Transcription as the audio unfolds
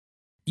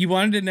you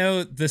wanted to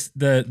know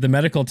the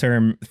medical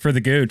term for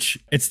the gooch.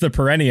 It's the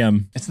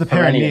perineum. It's the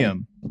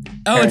perineum.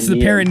 Oh, it's the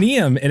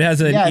perineum. It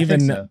has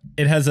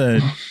it has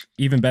a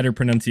even better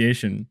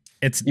pronunciation.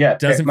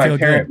 Doesn't feel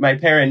good. My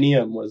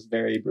perineum was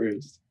very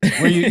bruised.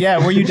 Were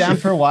you down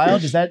for a while?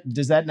 Does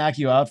that knock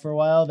you out for a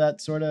while? That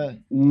sort of.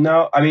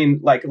 No, I mean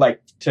like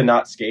to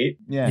not skate.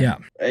 Yeah.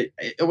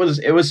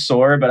 It was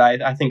sore, but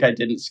I think I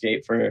didn't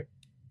skate for.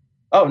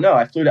 Oh no,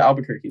 I flew to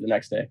Albuquerque the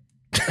next day.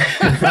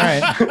 All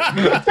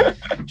right.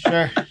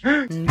 Sure.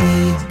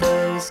 Need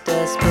those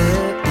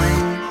desperate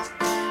wings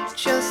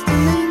just to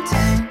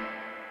maintain.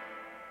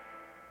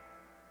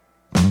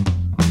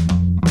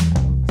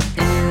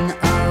 In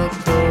a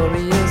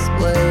glorious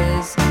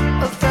blaze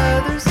of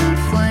feathers and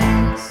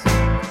flames.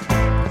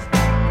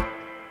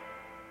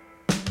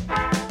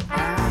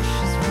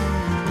 Ashes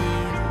from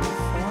me will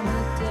form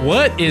a day.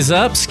 What is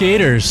up,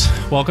 skaters?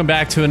 Welcome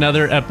back to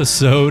another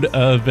episode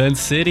of Bend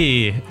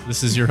City.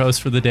 This is your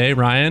host for the day,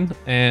 Ryan,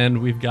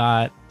 and we've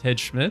got Ted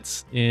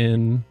Schmitz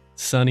in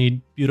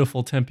sunny,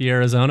 beautiful Tempe,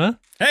 Arizona.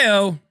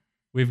 Heyo.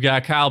 We've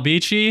got Kyle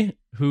Beachy,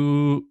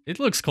 who, it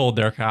looks cold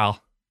there, Kyle.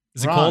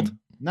 Is Wrong. it cold?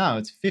 No,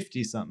 it's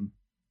 50 something.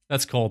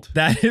 That's cold.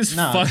 That is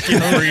No. fucking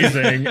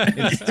freezing.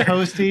 It's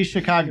toasty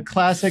Chicago,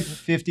 classic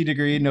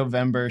 50-degree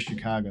November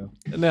Chicago.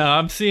 No,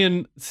 I'm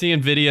seeing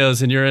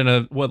videos, and you're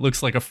in what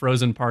looks like a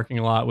frozen parking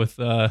lot with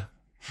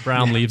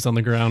brown leaves on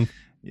the ground.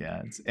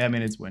 Yeah,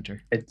 it's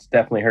winter. It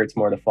definitely hurts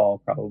more to fall,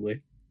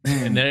 probably.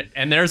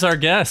 And there's our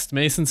guest,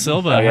 Mason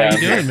Silva. Oh, yeah. How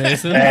you doing,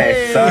 Mason?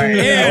 Hey, sorry.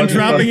 I And wasn't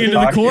dropping supposed to into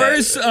the talk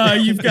course,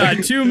 yet. you've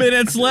got 2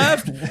 minutes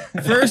left.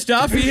 First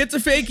off, he hits a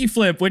fakie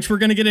flip, which we're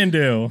gonna get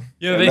into.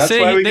 Yeah, And they that's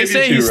why we give you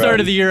say two he started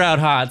runs. the year out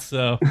hot,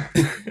 so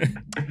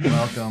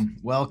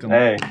Welcome.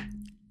 Hey,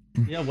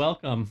 yeah,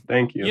 welcome.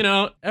 thank you. You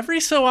know, every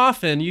so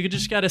often you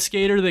just got a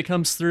skater that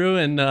comes through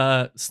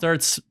and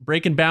starts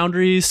breaking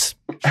boundaries,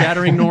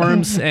 shattering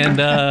norms,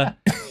 and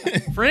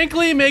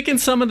frankly making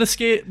some of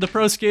the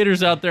pro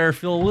skaters out there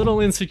feel a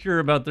little insecure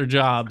about their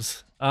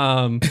jobs.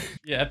 Yeah,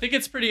 I think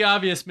it's pretty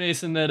obvious,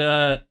 Mason,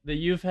 that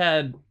you've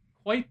had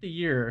quite the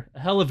year, a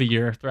hell of a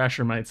year,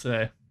 Thrasher might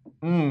say.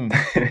 Mm.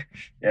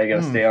 Yeah, I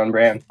gotta stay on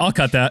brand. I'll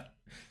cut that.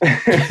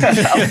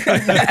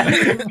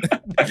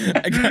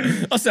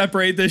 I'll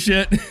separate this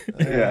shit.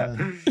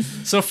 Yeah.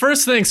 So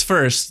first things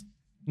first,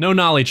 no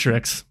nollie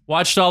tricks.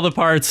 Watched all the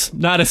parts,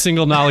 not a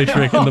single nollie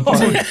trick in the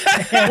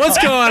part. What's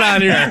going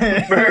on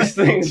here? First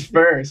things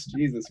first.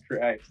 Jesus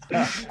Christ,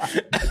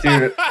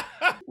 dude.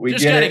 We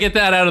Just gotta it. get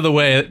that out of the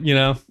way, you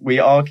know. We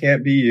all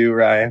can't be you,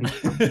 Ryan.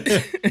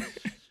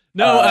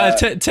 No,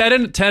 Ted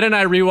and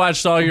I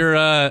rewatched all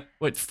your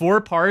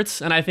 4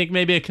 parts, and I think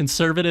maybe a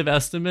conservative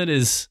estimate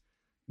is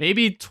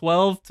maybe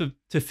 12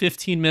 to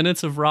 15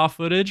 minutes of raw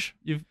footage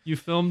you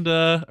filmed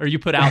or you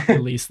put out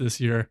at least this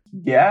year.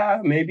 Yeah,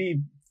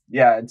 maybe.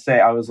 Yeah, I'd say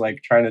I was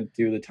like trying to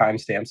do the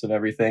timestamps of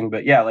everything,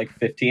 but yeah, like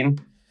 15.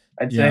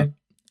 I'd Yeah. say.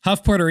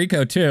 Huff Puerto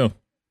Rico too.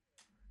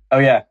 Oh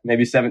yeah,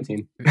 maybe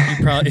 17. You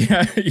probably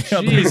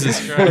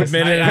Jesus Christ! A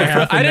minute and a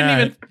half.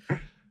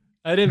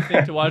 I didn't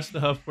think to watch the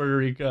Huff Puerto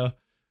Rico.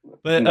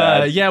 But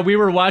Nice. yeah, we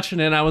were watching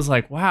it and I was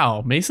like,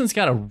 wow, Mason's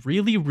got a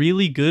really,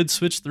 really good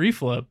switch 3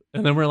 flip.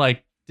 And then we're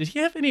like, did he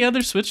have any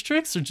other switch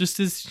tricks or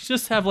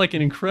just have like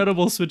an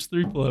incredible switch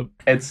 3 flip?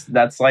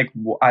 That's like,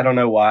 I don't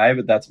know why,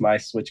 but that's my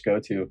switch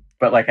go-to.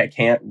 But like, I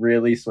can't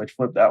really switch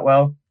flip that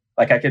well.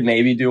 Like I could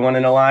maybe do one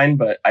in a line,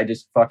 but I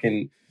just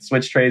fucking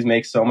switch trays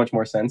make so much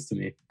more sense to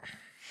me.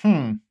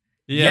 Hmm.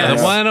 Yeah, Yes.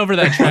 the one over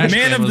that trash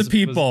Man can of was- the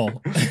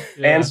people.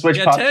 yeah. And switch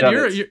yeah, pop Ted,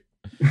 jubbits. you're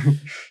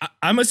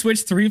I'm a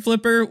switch 3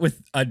 flipper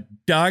with a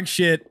dog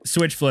shit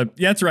switch flip.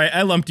 Yeah, that's right.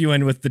 I lumped you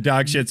in with the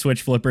dog shit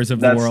switch flippers of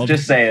the That's world.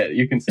 just say it.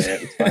 You can say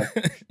it. It's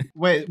fine.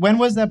 Wait, when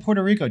was that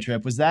Puerto Rico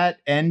trip? Was that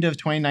end of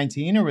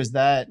 2019 or was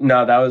that?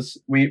 No, that was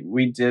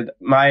we did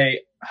my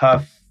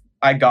Huff.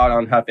 I got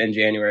on Huff in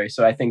January,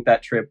 so I think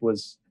that trip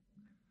was.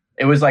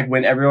 It was like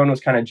when everyone was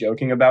kind of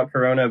joking about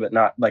Corona, but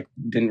not like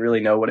didn't really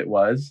know what it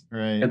was.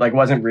 Right. It like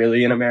wasn't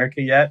really in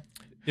America yet.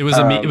 it was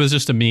it was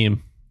just a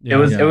meme. Yeah.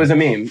 It was a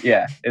meme,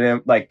 yeah. And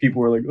then like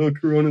people were like, "Oh,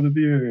 Corona the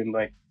beer," and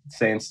like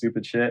saying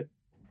stupid shit.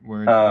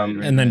 Word,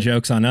 and then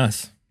jokes on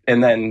us.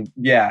 And then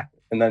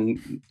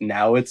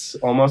now it's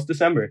almost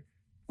December.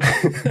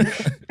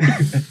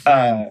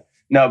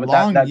 No, but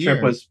Long that year.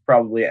 trip was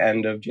probably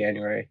end of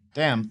January.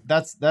 Damn,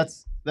 that's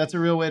a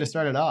real way to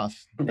start it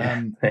off.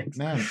 Thanks.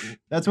 Man,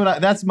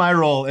 that's my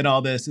role in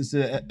all this is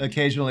to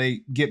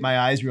occasionally get my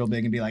eyes real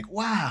big and be like,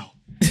 wow,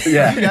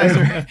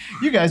 Yeah,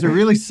 you guys are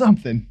really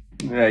something.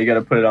 yeah. You got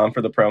to put it on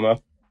for the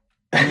promo.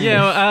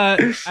 Yeah,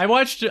 I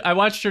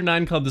watched your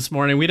 9 Club this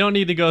morning. We don't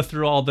need to go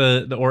through all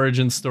the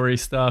origin story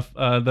stuff,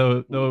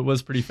 though it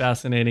was pretty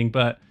fascinating.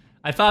 But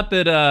I thought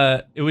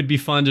that it would be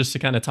fun just to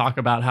kind of talk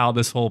about how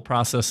this whole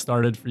process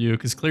started for you,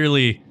 because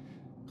clearly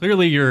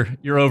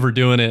you're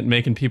overdoing it and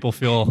making people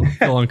feel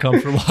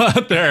uncomfortable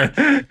out there.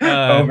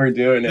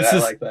 Overdoing it. This I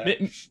is- like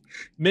that.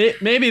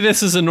 Maybe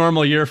this is a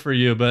normal year for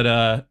you,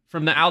 but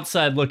from the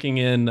outside looking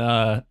in,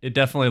 it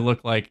definitely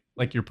looked like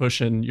you're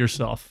pushing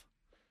yourself.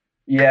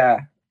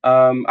 Yeah.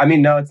 I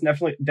mean, no, it's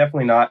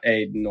definitely not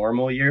a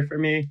normal year for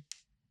me,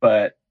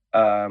 but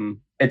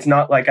it's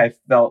not like I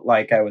felt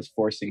like I was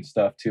forcing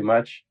stuff too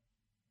much.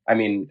 I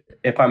mean,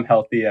 if I'm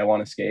healthy, I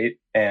want to skate,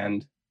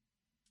 and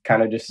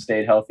kind of just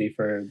stayed healthy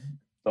for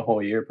the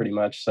whole year pretty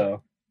much.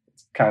 So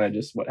it's kind of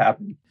just what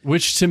happened.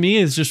 Which to me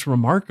is just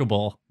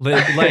remarkable.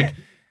 Like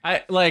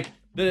I like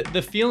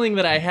the feeling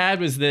that I had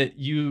was that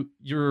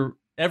you're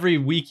every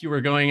week you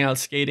were going out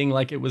skating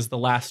like it was the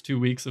last 2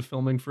 weeks of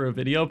filming for a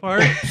video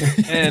part.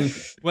 And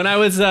when I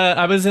was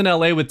in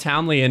LA with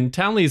Townley, and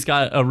Townley's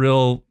got a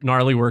real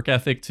gnarly work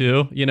ethic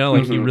too, you know,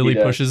 like he really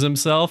pushes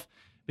himself.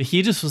 But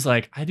he just was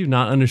like, I do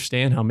not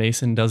understand how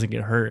Mason doesn't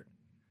get hurt.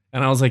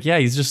 And I was like, yeah,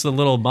 he's just a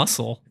little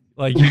muscle.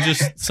 Like you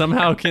just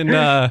somehow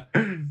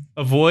can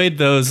avoid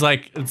those,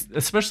 like,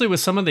 especially with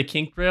some of the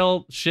kink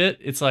rail shit.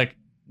 It's like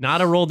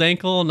not a rolled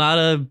ankle, not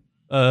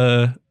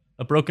a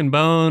broken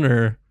bone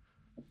or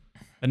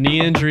a knee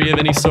injury of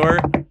any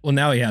sort. Well,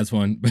 now he has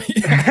one.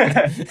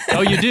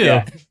 Oh, you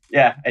do?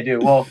 Yeah, I do.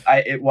 Well,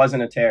 it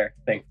wasn't a tear,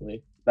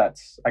 thankfully. I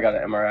got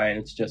an MRI and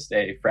it's just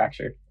a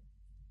fracture.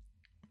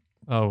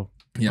 Oh,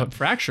 yeah. A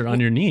fracture on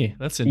your knee.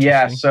 That's interesting.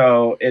 Yeah,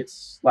 so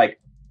it's like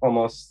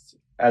almost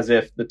as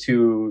if the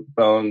two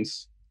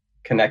bones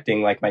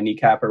connecting like my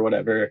kneecap or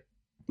whatever,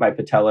 my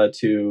patella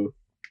to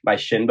my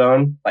shin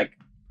bone, like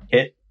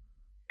hit,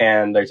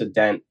 and there's a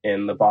dent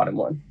in the bottom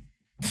one.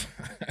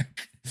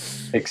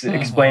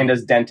 Explained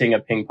as denting a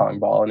ping pong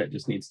ball, and it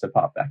just needs to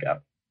pop back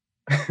out.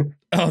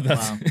 Oh,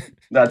 that's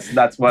Wow.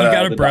 That's what you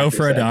got a the bro doctor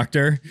for said. a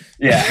doctor.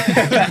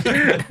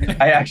 Yeah,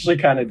 I actually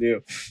kind of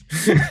do.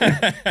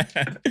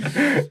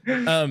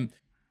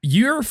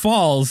 Your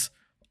falls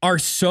are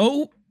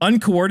so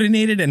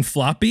uncoordinated and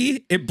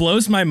floppy. It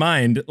blows my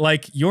mind.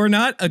 Like you're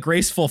not a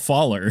graceful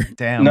faller.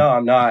 Damn. No,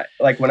 I'm not.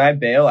 Like when I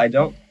bail, I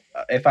don't.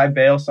 If I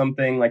bail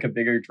something like a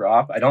bigger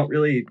drop, I don't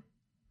really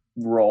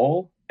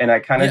roll, and I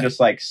kind of just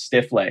like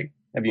stiff leg.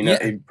 Have you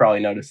you probably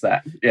noticed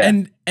that? Yeah.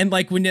 And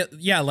like when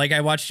like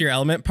I watched your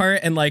element part,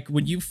 and like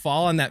when you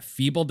fall on that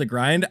feeble to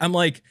grind, I'm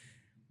like,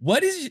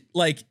 what is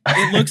like?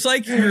 It looks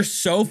like you're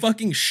so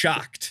fucking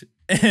shocked.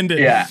 And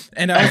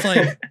and I was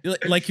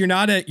like you're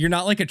not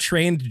like a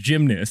trained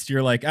gymnast.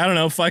 You're like, I don't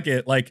know, fuck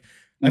it. Like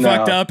I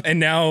fucked up and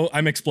now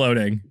I'm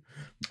exploding.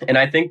 And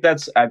I think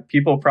that's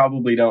people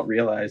probably don't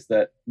realize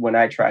that when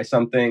I try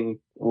something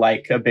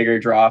like a bigger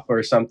drop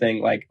or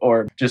something like,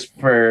 or just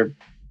for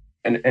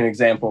an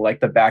example, like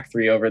the back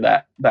three over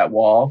that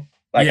wall,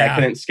 like I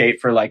couldn't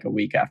skate for like a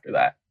week after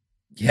that.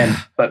 Yeah.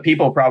 But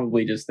people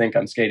probably just think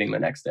I'm skating the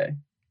next day.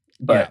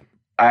 But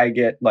I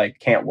get like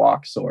can't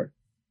walk sore.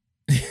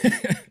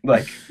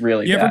 Like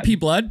really You bad. ever pee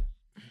blood?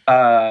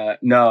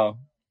 No.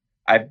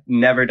 I've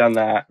never done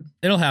that.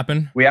 It'll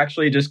happen. We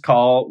actually just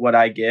call what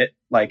I get,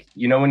 like,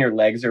 you know when your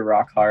legs are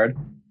rock hard?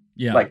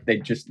 Yeah. Like they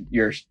just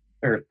your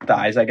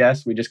thighs, I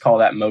guess. We just call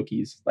that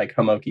mokies, like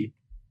homoki.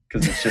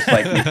 Because it's just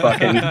like you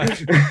fucking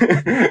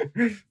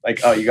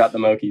like, oh, you got the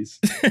mokies.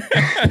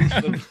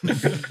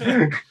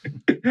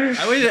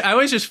 I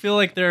always just feel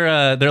like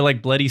they're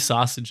like bloody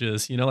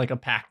sausages, you know, like a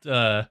packed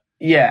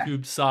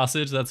tube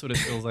sausage. That's what it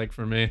feels like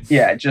for me.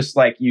 Yeah, just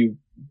like you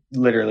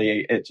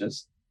literally, it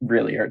just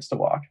really hurts to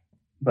walk.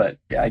 But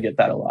yeah, I get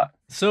that a lot.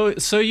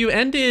 So you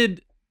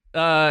ended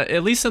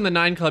at least in the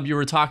 9 Club, you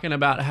were talking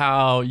about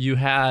how you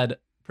had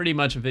pretty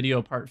much a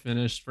video part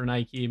finished for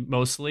Nike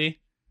mostly,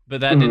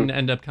 but that didn't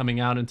end up coming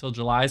out until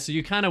July. So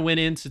you kind of went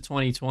into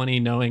 2020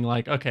 knowing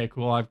like, okay,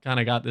 cool, I've kind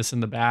of got this in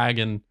the bag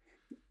and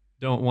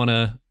don't want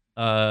to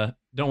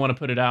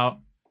put it out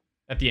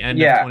at the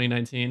end of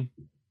 2019.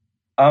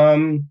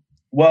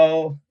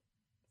 Well,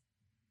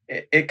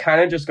 it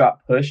kind of just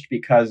got pushed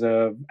because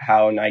of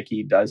how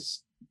Nike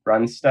does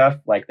run stuff.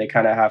 Like they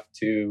kind of have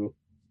to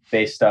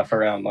base stuff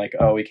around like,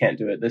 oh, we can't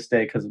do it this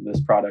day because of this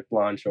product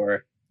launch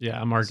or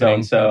marketing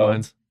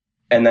deadlines.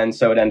 And then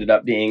so it ended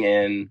up being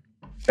in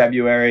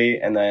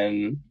February, and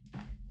then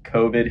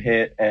COVID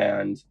hit,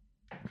 and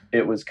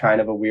it was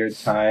kind of a weird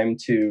time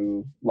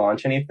to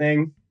launch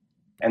anything.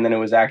 And then it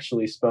was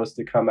actually supposed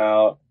to come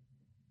out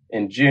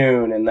in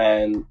June, and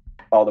then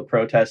all the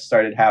protests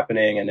started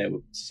happening, and it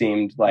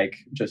seemed like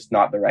just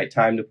not the right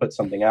time to put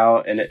something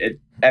out. And it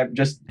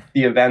just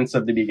the events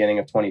of the beginning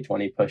of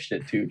 2020 pushed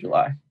it to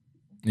July.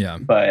 Yeah.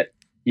 But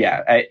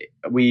yeah,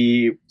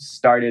 we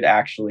started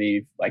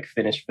actually like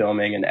finished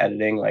filming and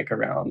editing like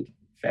around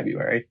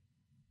February.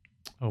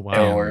 Oh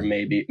wow. Or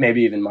maybe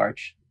even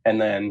March.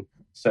 And then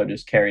so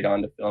just carried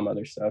on to film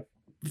other stuff.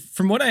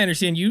 From what I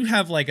understand, you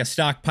have like a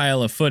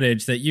stockpile of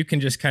footage that you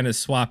can just kind of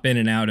swap in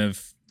and out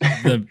of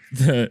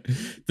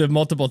the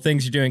multiple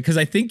things you're doing. Cause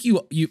I think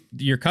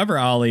your cover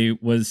ollie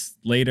was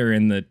later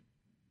in the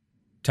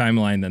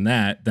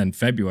timeline than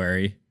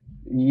February.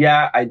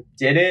 Yeah, I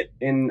did it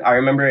I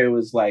remember it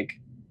was like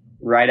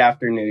right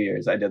after New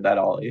Year's I did that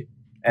ollie.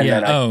 And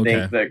then I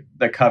think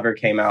the cover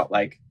came out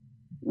like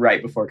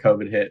right before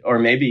COVID hit, or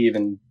maybe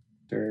even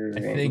during,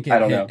 I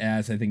don't know.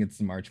 I think it's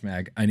the March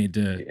mag. I need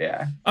to.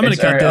 Yeah, I'm gonna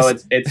cut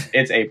this. Oh,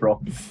 it's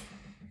April.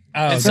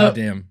 Oh, so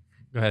damn.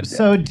 Go ahead.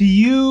 So do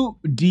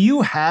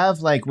you have,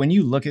 like, when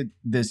you look at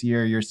this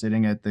year you're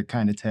sitting at the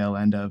kind of tail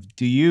end of,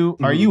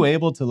 are you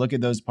able to look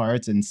at those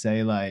parts and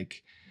say,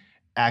 like,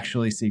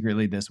 actually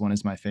secretly this one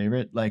is my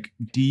favorite? Like,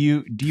 do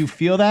you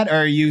feel that, or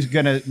are you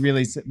gonna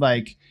really,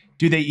 like,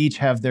 do they each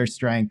have their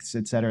strengths,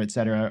 et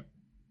cetera,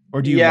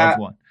 or do you love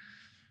one?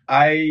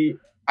 I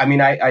mean,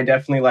 I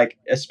definitely, like,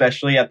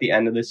 especially at the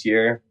end of this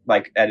year,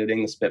 like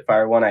editing the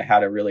Spitfire one, I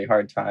had a really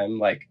hard time,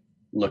 like,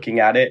 looking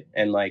at it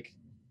and, like,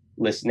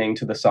 listening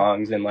to the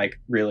songs and, like,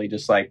 really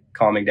just, like,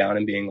 calming down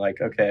and being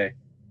like, okay,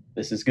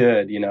 this is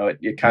good. You know,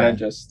 it kind of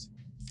just,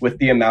 with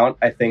the amount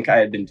I think I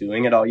had been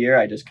doing it all year,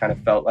 I just kind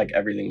of felt like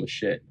everything was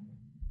shit.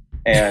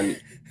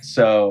 And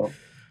so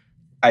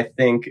I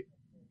think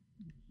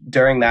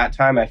during that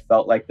time, I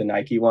felt like the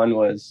Nike one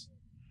was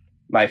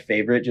my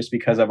favorite, just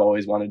because I've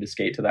always wanted to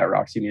skate to that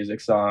Roxy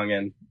Music song.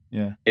 And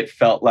it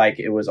felt like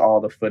it was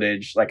all the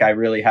footage. Like, I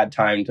really had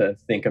time to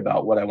think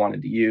about what I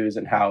wanted to use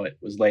and how it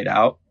was laid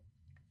out.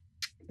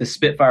 The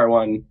Spitfire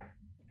one,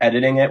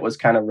 editing it was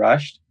kind of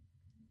rushed,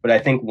 but I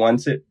think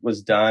once it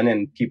was done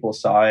and people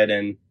saw it,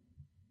 and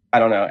I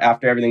don't know,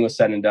 after everything was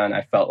said and done,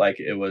 I felt like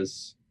it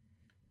was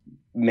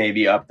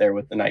maybe up there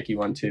with the Nike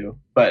one too.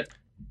 But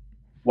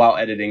while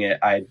editing it,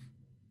 I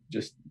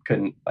just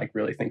couldn't, like,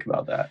 really think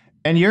about that.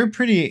 And you're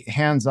pretty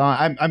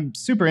hands-on. I'm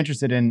super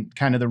interested in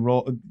kind of the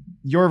role,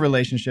 your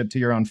relationship to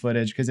your own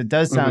footage, because it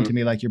does sound to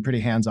me like you're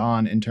pretty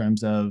hands-on in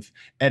terms of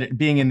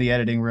being in the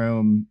editing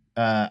room.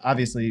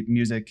 Obviously,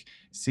 music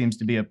seems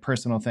to be a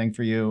personal thing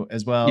for you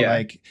as well. Yeah.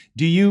 Like,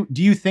 do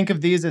you think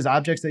of these as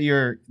objects that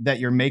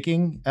you're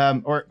making,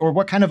 or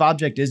what kind of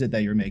object is it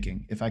that you're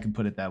making, if I can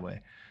put it that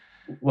way?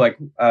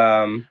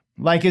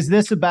 Like, is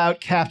this about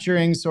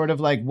capturing sort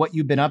of like what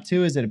you've been up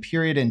to? Is it a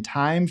period in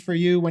time for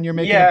you when you're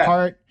making a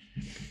part?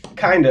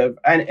 Kind of.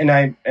 And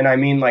I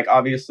mean, like,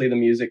 obviously the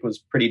music was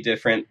pretty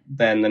different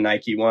than the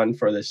Nike one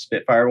for the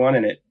Spitfire one.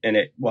 And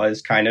it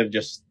was kind of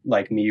just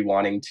like me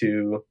wanting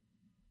to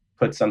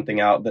put something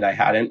out that I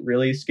hadn't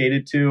really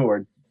skated to,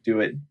 or do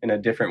it in a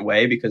different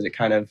way, because it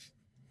kind of,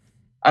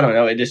 I don't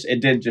know, it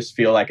did just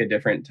feel like a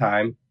different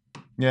time.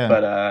 Yeah.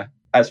 But,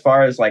 as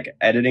far as, like,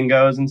 editing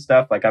goes and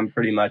stuff, like, I'm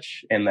pretty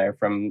much in there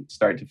from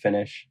start to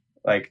finish.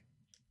 Like,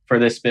 for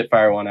this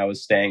Spitfire one, I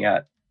was staying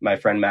at my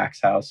friend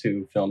Mac's house,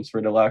 who films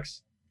for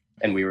Deluxe,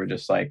 and we were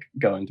just, like,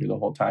 going through the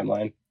whole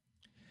timeline.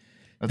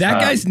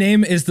 That guy's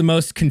name is the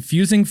most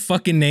confusing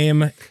fucking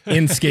name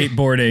in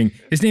skateboarding.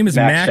 His name is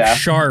Mac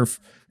Sharf.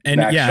 And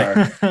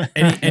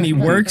and he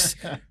works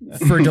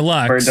for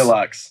Deluxe. For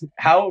Deluxe.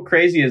 How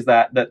crazy is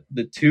that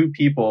the two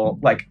people,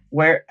 like,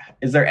 where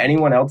is there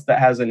anyone else that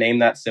has a name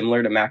that's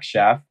similar to Max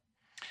Schaff?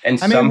 And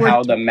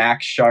somehow the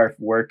Max Sharf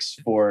works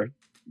for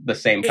the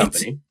same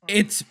company.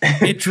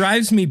 It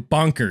drives me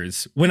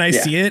bonkers when I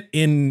see it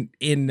in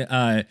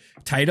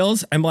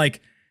titles. I'm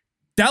like,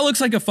 that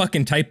looks like a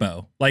fucking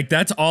typo. Like,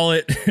 that's all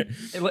it.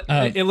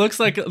 It looks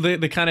like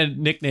the kind of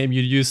nickname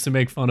you'd use to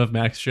make fun of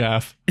Max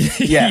Schaff.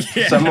 Yeah.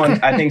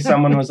 I think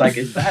someone was like,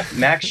 "Is that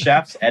Max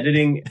Schaff's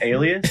editing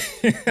alias?"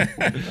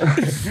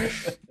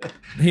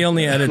 He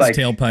only edits, like,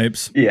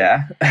 tailpipes.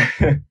 Yeah.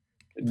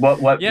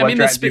 What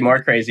drives you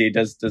more crazy?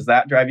 Does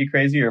that drive you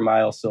crazy, or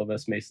Miles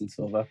Silva's Mason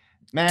Silva?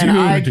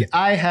 Man, dude.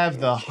 I have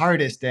the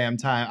hardest damn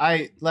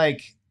time.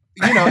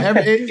 You know,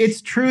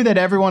 it's true that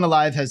everyone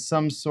alive has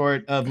some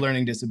sort of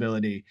learning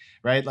disability,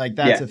 right? Like,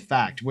 that's a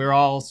fact. We're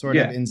all sort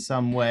of in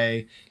some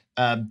way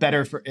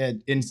better for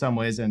it in some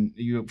ways, and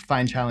you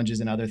find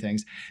challenges in other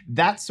things.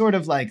 That sort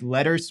of, like,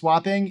 letter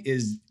swapping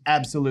is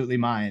absolutely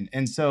mine.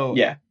 And so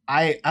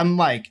I'm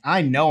like,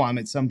 I know I'm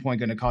at some point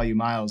going to call you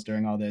Miles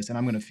during all this, and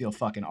I'm going to feel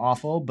fucking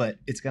awful, but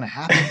it's going to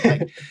happen.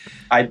 Like,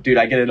 I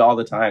get it all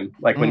the time.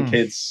 Like, when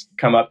kids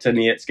come up to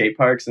me at skate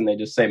parks and they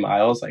just say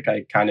Miles, like,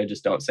 I kind of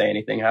just don't say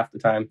anything half the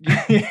time.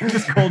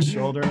 Just cold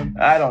shoulder them.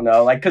 I don't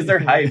know, like, because they're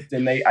hyped,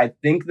 and I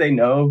think they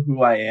know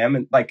who I am,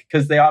 and, like,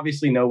 because they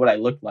obviously know what I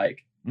look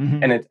like.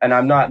 And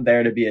I'm not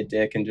there to be a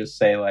dick and just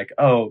say, like,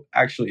 "Oh,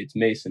 actually, it's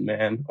Mason,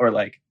 man," or,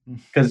 like,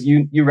 because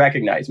you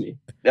recognize me.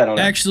 I don't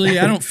know. Actually,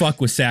 I don't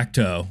fuck with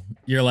Sacto.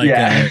 You're like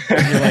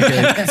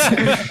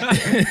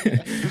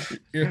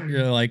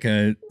you're like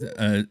a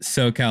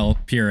SoCal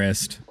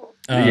purist.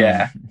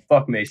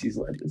 Fuck Macy's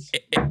Ledges.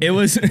 It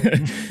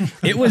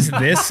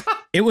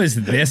was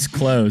this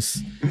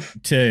close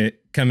to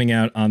coming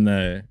out on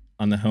the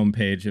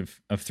homepage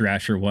of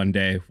Thrasher one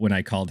day when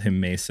I called him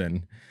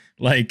Mason.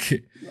 Like,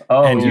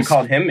 you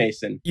called him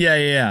Mason.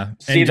 Yeah.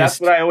 See,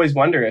 that's what I always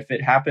wonder, if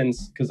it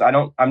happens, because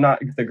I'm not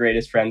the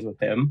greatest friends with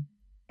him,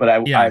 but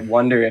I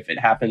wonder if it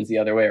happens the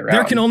other way around.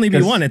 There can only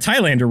be one. It's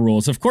Highlander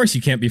rules. Of course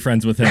you can't be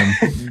friends with him.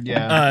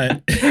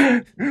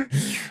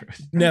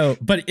 No,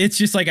 but it's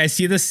just like, I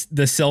see the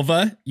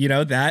Silva, you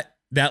know, that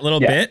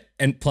little bit,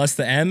 and plus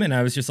the M, and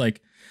I was just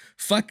like,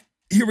 fuck,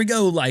 here we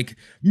go, like,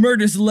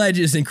 murders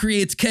ledges and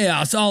creates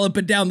chaos all up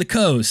and down the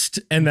coast.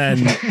 And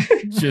then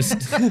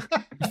just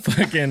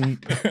fucking...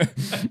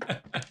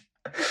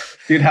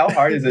 Dude, how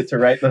hard is it to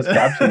write those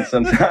captions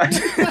sometimes?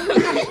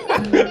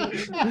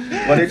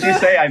 What did you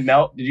say?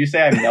 Did you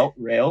say I melt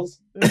rails?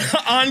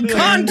 On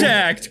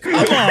contact. Come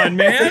on,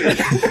 man.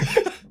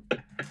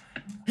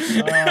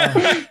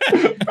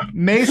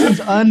 Mason's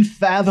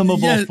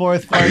unfathomable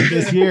fourth part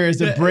this year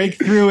is a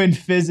breakthrough in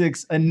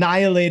physics,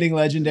 annihilating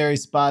legendary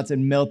spots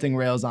and melting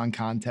rails on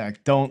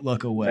contact. Don't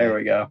look away. There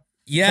we go.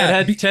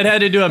 Yeah, Ted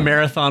had to do a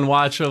marathon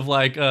watch of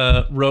like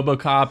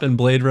RoboCop and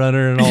Blade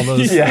Runner and all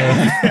those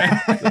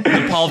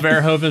the Paul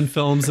Verhoeven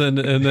films, and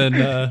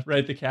then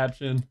write the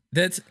caption.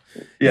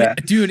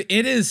 Dude.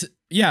 It is.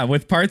 Yeah,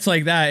 with parts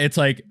like that, it's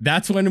like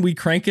that's when we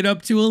crank it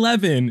up to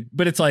 11.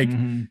 But it's like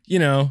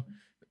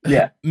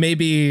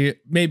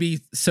maybe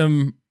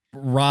some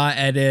raw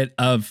edit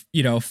of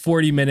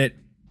 40-minute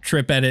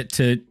trip edit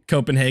to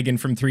Copenhagen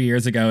from 3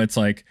 years ago. It's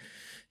like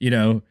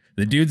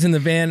the dudes in the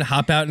van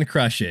hop out and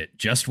crush it.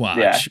 Just watch.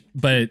 Yeah.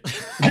 But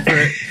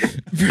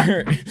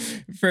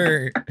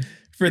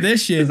for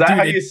this shit, is that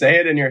how you say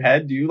it in your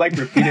head? Do you like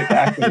repeat it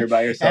back when you're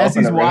by yourself? As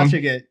he's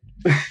watching it.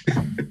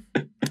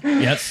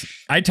 Yes,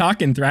 I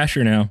talk in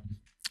Thrasher now.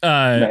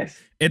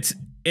 Nice.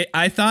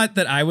 I thought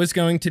that I was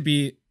going to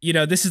be.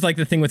 This is like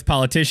the thing with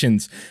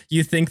politicians.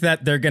 You think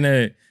that they're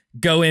gonna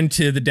go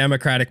into the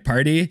Democratic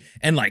Party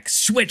and like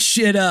switch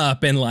shit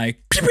up and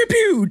like pew, pew,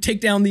 pew,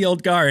 take down the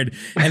old guard.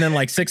 And then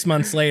like 6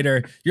 months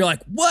later, you're like,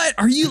 what?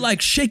 Are you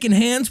like shaking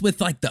hands with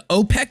like the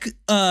OPEC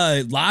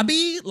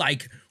lobby?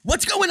 Like,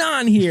 what's going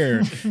on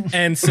here?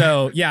 And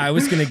so, yeah, I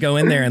was going to go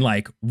in there and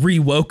like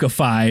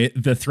re-wokeify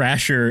the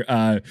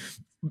Thrasher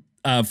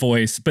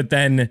voice. But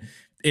then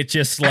it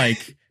just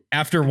like,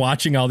 after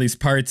watching all these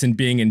parts and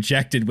being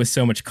injected with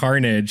so much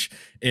carnage,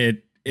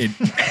 it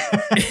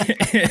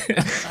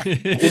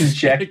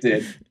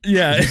injected.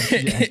 Yeah.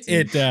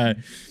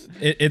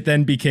 It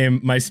then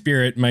became my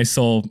spirit, my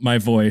soul, my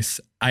voice.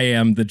 I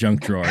am the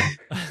junk drawer.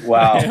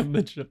 Wow.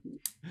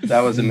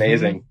 That was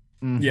amazing.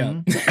 Mm-hmm.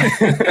 Yeah.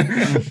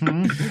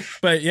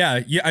 But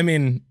yeah, I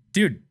mean,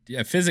 dude,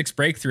 physics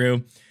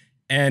breakthrough.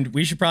 And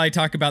we should probably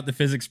talk about the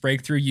physics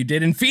breakthrough you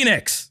did in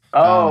Phoenix.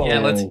 Oh, yeah.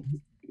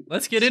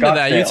 Let's get into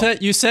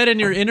that. You said in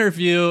your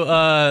interview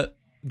that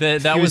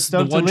was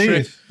the one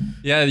trick.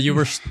 Yeah, you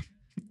were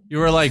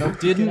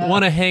like, didn't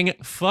want to hang.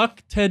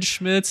 Fuck Ted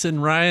Schmitz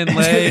and Ryan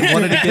Lay.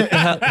 Wanted to get the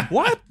hell.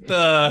 What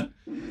the?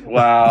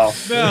 Wow.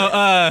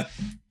 No,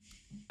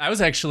 I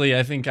was actually,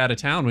 I think, out of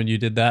town when you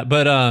did that.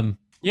 But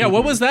yeah,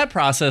 what was that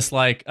process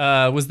like?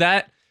 Was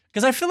that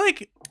because I feel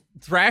like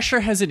Thrasher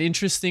has an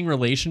interesting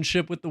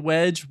relationship with the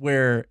wedge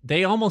where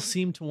they almost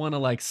seem to want to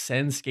like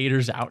send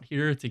skaters out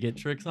here to get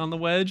tricks on the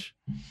wedge.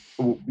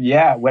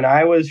 Yeah, when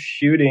I was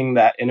shooting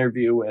that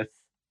interview with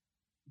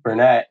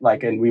Burnett,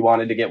 and we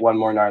wanted to get one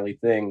more gnarly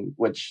thing,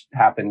 which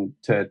happened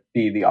to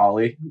be the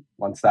ollie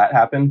once that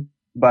happened.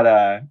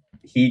 But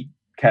he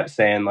kept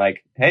saying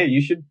like, hey,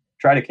 you should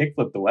try to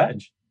kickflip the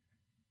wedge.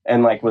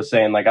 And was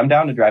saying I'm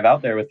down to drive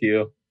out there with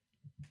you.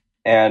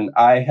 And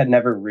I had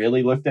never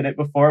really looked at it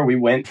before. We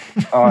went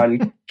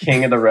on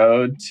King of the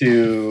Road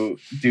to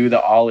do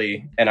the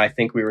ollie. And I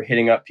think we were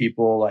hitting up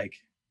people like,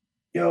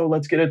 yo,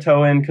 let's get a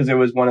toe in. Cause it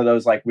was one of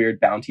those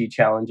weird bounty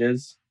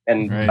challenges.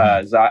 And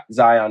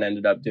Zion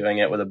ended up doing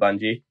it with a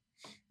bungee.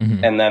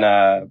 Mm-hmm. And then,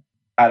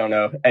 I don't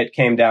know, it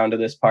came down to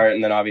this part.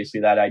 And then obviously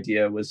that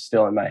idea was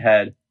still in my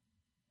head.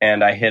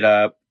 And I hit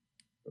up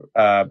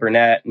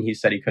Burnett and he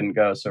said he couldn't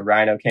go. So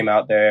Rhino came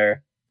out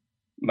there.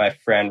 My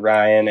friend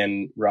Ryan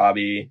and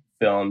Robbie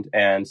filmed,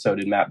 and so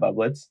did Matt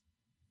Bublitz.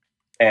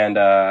 And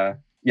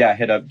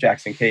hit up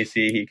Jackson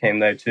Casey. He came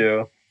there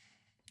too.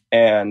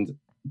 And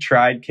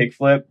tried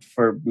kickflip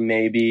for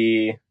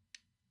maybe...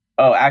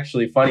 Oh,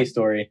 actually, funny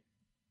story.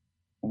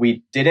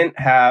 We didn't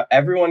have...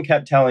 Everyone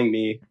kept telling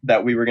me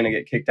that we were going to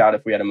get kicked out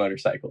if we had a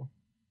motorcycle.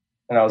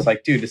 And I was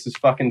like, dude, this is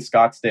fucking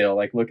Scottsdale.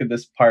 Look at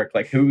this park.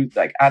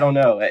 I don't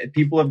know.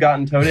 People have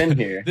gotten towed in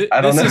here.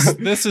 I don't know.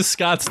 This is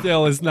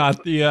Scottsdale is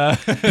not the,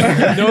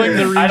 knowing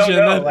the region. I don't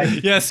know.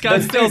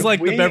 Scottsdale's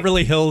the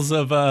Beverly Hills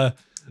of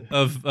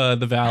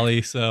the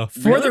valley. So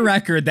for the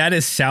record, that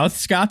is South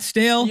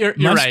Scottsdale. You're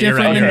much right,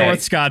 different than North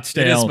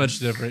Scottsdale. It is much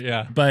different,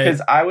 yeah. But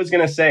because I was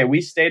going to say,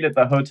 we stayed at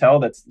the hotel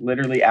that's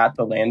literally at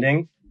the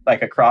landing,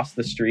 across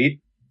the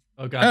street.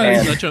 Oh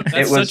god,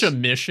 that's such a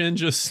mission.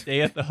 Just stay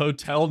at the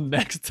hotel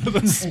next to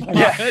the spot.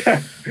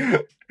 Yeah.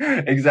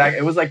 Exactly.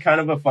 It was kind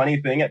of a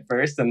funny thing at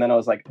first, and then I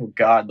was like, oh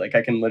god,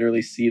 I can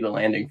literally see the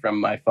landing from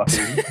my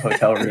fucking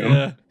hotel room.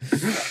 Yeah.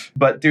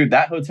 But dude,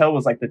 that hotel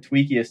was the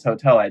tweakiest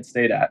hotel I'd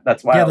stayed at.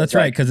 That's why. Yeah, that's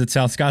right, because it's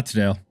South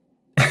Scottsdale.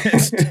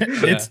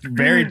 It's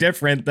very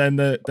different than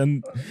the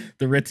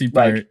ritzy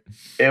part.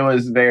 It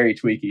was very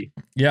tweaky.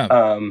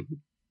 Yeah.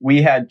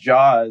 We had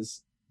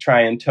Jaws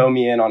try and tow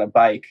me in on a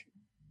bike.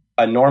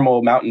 A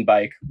normal mountain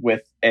bike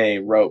with a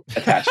rope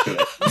attached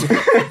to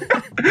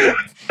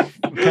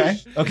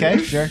it. Okay.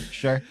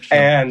 Sure.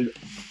 And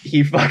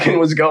he fucking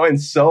was going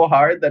so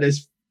hard that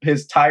his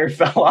tire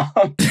fell off.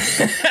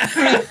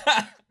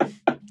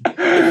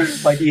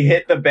 He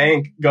hit the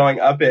bank going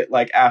up it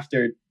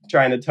after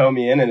trying to tow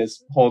me in, and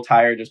his whole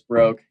tire just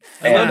broke.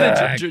 I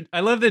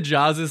love that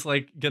Jaws is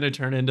like gonna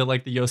turn into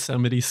like the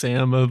Yosemite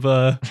Sam of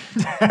of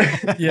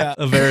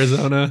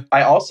Arizona.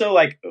 I also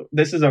like,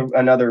 this is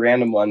another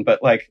random one,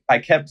 but like I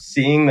kept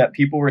seeing that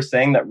people were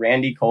saying that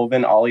Randy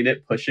Colvin ollied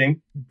it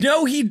pushing.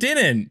 No, he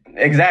didn't.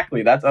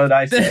 Exactly, that's what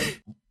I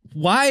said.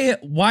 Why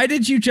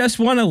did you just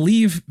want to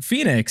leave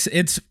Phoenix?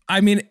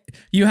 I mean,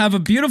 you have a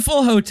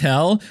beautiful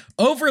hotel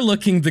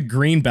overlooking the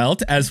green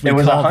belt, as we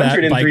call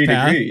that bike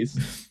path.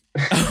 Degrees.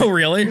 Oh,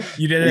 really?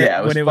 You did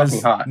it when it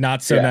was hot.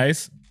 Not so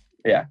nice?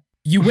 Yeah.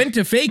 You went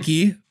to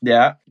Fakie.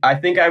 Yeah. I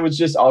think I was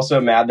just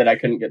also mad that I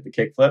couldn't get the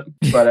kickflip,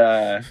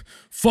 but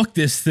fuck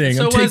this thing.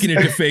 I'm taking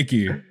it to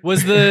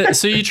Fakie.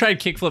 So you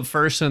tried kickflip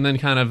first and then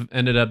kind of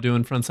ended up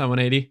doing frontside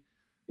 180?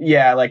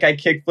 Yeah, like I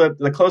kickflipped.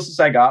 The closest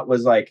I got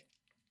was like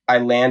I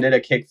landed a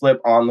kickflip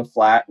on the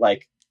flat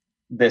like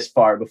this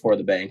far before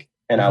the bank,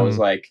 and I was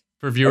like,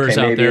 for viewers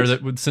out there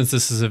that since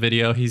this is a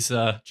video, he's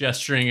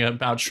gesturing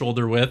about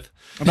shoulder width,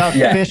 about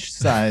fish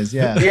size,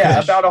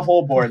 about a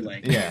whole board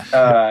length.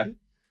 Yeah.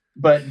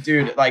 But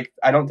dude, like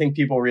I don't think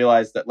people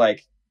realize that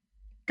like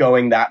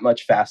going that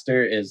much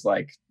faster is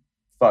like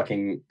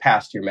fucking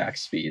past your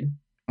max speed.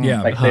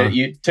 Yeah, like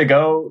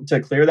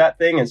to clear that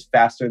thing is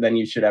faster than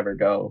you should ever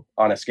go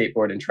on a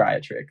skateboard and try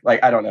a trick.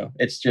 Like I don't know,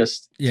 it's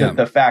just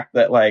the fact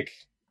that like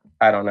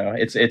I don't know,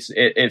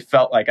 it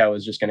felt like I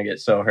was just gonna get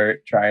so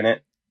hurt trying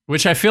it.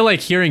 Which I feel like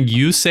hearing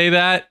you say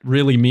that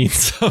really means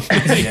something.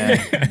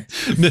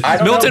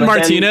 Milton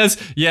Martinez,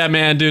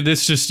 man, dude,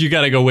 this just you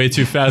got to go way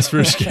too fast for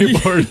a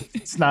skateboard.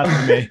 It's not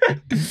for me.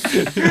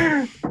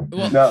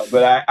 No,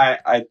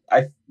 but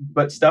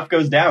but stuff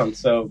goes down,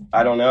 so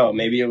I don't know.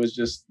 Maybe it was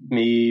just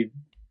me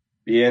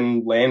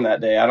being lame that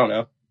day. I don't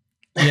know.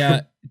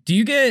 Yeah. Do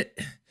you get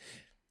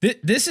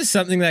this is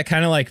something that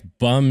kind of like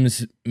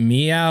bums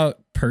me out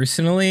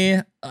personally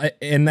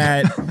in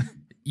that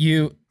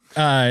you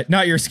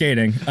not your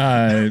skating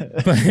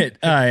but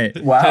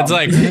wow.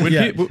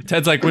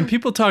 Ted's like when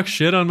people talk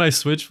shit on my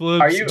switch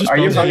flips, are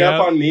you hung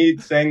up on me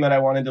saying that I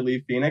wanted to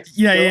leave Phoenix?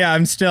 Yeah,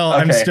 I'm still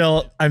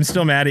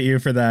mad at you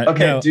for that.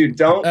 Okay, dude,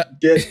 don't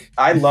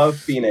I love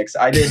Phoenix.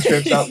 I did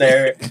trips out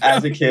there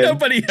as a kid.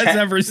 Nobody has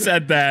ever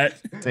said that.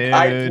 Dude.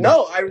 I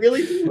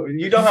really do.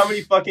 You know how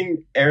many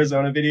fucking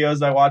Arizona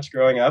videos I watched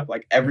growing up?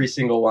 Like every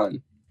single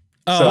one.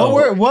 Oh, so,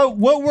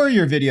 what were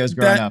your videos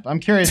growing up? I'm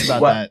curious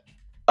about that.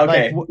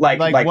 Okay, like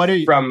what are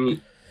you from?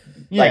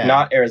 Like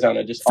not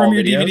Arizona, just from all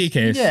your videos? DVD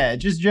case. Yeah,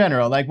 just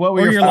general. Like what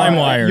were your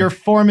LimeWire? Your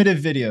formative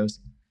videos?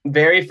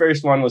 Very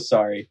first one was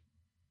Sorry.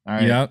 All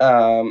right.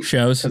 Yeah.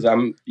 Shows because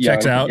I'm young.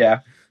 Checks out. Yeah.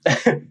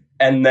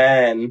 And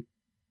then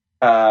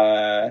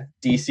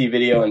DC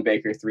Video and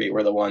Baker 3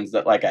 were the ones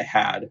that like I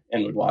had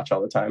and would watch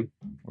all the time.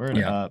 Word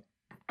up.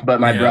 But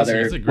my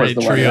brother it's a great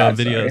was the trio one of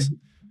videos. Sorry.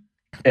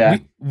 Yeah,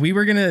 we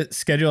were gonna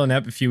schedule an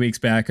ep a few weeks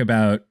back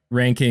about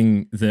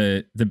ranking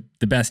the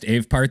best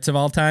AVE parts of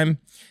all time,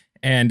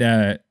 and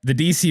the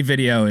DC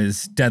Video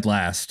is dead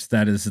last.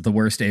 That is the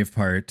worst AVE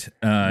part.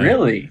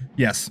 Really?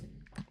 Yes.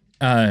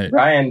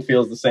 Ryan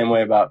feels the same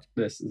way about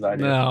this as I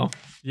do. No,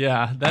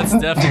 yeah, that's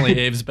definitely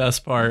AVE's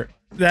best part.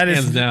 That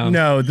is hands down.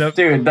 No, the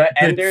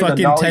ender,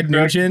 fucking the Ted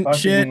Nugent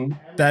shit.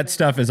 That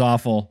stuff is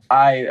awful.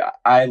 I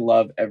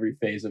love every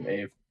phase of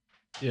AVE.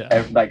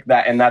 Yeah, like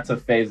that, and that's a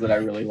phase that I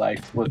really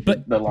liked. Was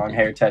the long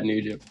hair Ted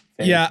Nugent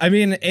phase. Yeah, I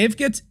mean, AVE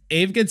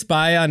gets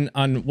by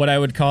on what I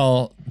would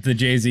call the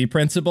Jay-Z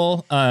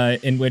principle,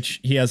 in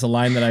which he has a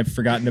line that I've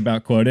forgotten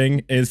about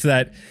quoting, is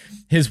that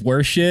his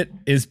worst shit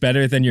is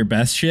better than your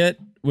best shit,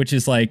 which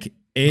is like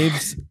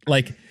AVE's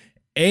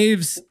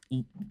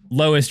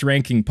lowest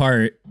ranking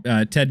part,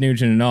 Ted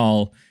Nugent and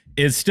all,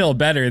 is still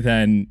better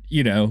than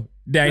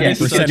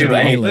 90% of the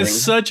A-list.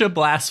 It's such a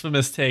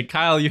blasphemous take.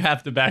 Kyle, you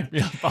have to back me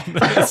up on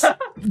this.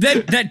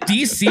 that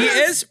DC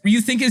is? You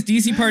think his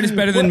DC part is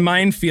better than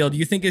Minefield?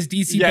 You think his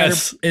DC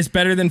part is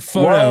better than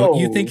Photo? Whoa.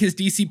 You think his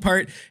DC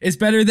part is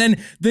better than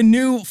the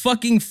new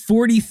fucking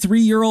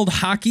 43-year-old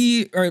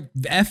hockey or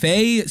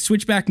FA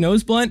switchback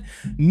nose blunt?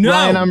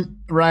 No.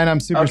 Ryan, I'm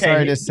super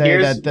sorry to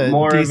say that the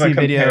DC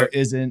Video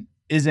isn't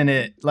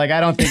it. Like, I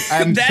don't think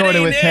I'm sort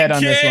of with Ted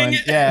on this one.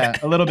 Yeah,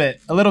 a little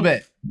bit.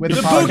 With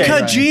the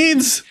bootcut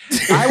jeans.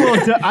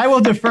 I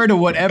will defer to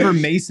whatever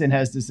Mason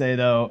has to say,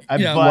 though.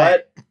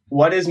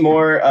 What is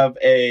more of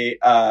a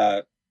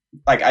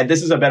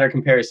this is a better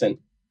comparison?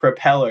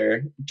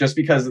 Propeller, just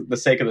because of the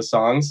sake of the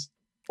songs,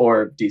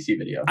 or DC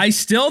Video? I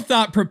still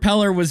thought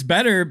Propeller was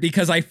better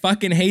because I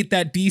fucking hate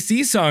that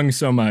DC song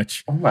so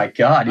much. Oh my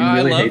god, you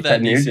really hate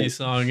that DC Nugent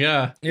song?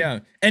 Yeah,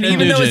 and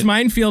even though his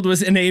Minefield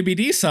was an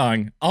ABD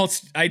song,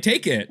 I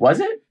take it. Was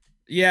it?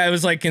 Yeah, it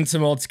was like in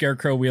some old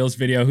Scarecrow Wheels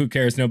video. Who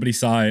cares? Nobody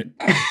saw it.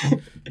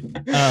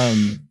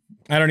 I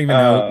don't even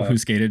know who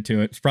skated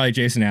to it. It's probably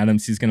Jason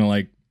Adams. He's gonna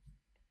like.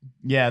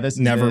 Yeah, this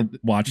never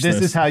watch this.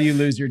 This is how you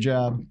lose your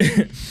job.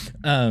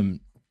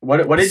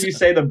 What did you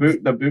say? The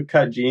boot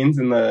cut jeans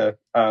in the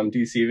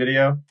DC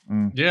video?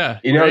 Yeah,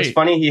 it's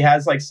funny. He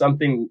has like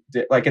something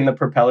like in the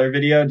Propeller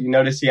video. Do you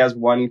notice he has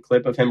one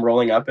clip of him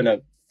rolling up in a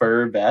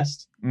fur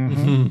vest?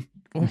 Mm-hmm.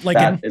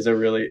 Like is a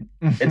really.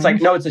 It's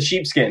like no, it's a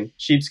sheepskin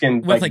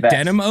with like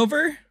denim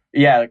over.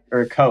 Yeah,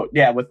 or a coat.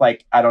 Yeah, with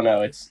like I don't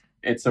know.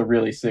 It's a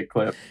really sick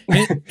clip.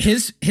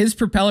 his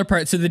propeller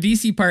part. So the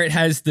DC part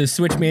has the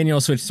switch manual,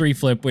 switch 3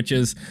 flip, which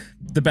is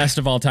the best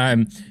of all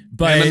time.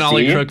 But and the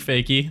nollie crook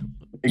fakie.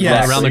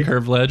 Yeah, around the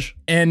curved ledge.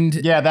 And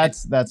yeah,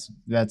 that's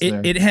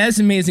it has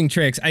amazing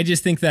tricks. I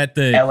just think that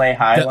the LA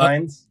high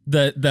lines,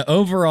 the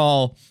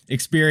overall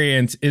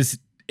experience is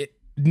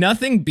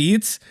nothing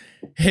beats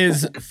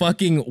his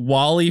fucking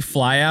Wally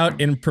flyout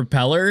in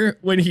propeller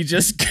when he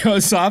just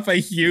goes off a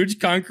huge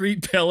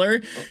concrete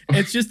pillar.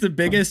 It's just the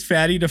biggest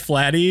fatty to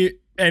flatty,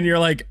 and you're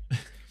like,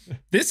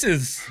 this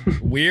is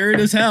weird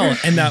as hell.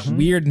 And that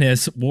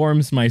weirdness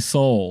warms my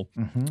soul.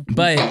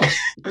 But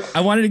I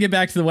wanted to get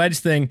back to the wedge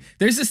thing.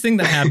 There's this thing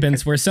that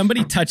happens where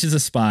somebody touches a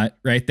spot,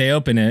 right? They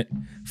open it.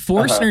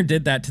 Forstner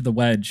did that to the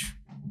wedge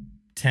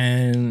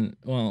 13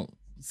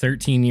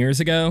 years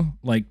ago,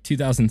 like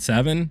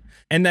 2007.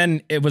 And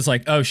then it was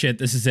like, oh shit,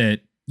 this is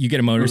it. You get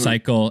a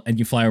motorcycle and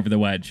you fly over the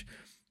wedge.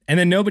 And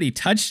then nobody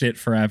touched it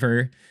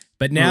forever.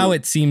 But now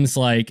it seems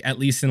like, at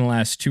least in the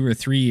last 2 or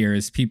 3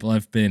 years, people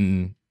have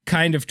been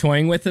kind of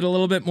toying with it a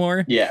little bit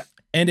more. Yeah.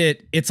 And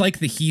it's like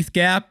the Heath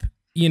gap,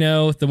 you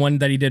know, the one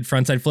that he did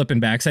frontside flip and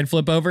backside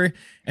flip over.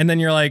 And then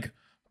you're like,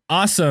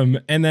 awesome.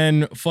 And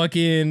then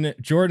fucking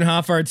Jordan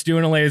Hoffart's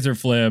doing a laser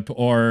flip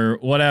or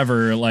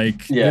whatever.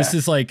 Like, this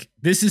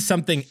is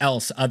something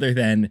else other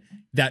than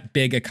that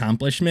big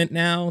accomplishment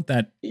now.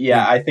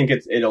 I think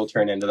it'll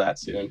turn into that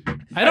soon.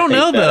 I don't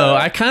know though.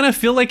 I kind of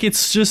feel like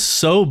it's just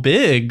so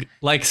big.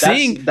 Like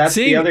that's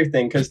the other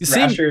thing, because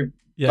Thrasher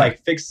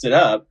like fixed it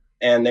up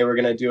and they were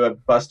gonna do a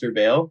Buster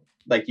Bail.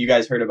 Like, you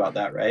guys heard about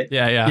that, right?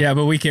 Yeah,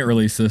 but we can't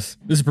release this.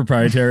 This is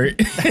proprietary.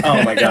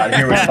 Oh my god,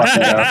 here we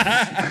fucking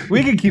go.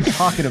 We can keep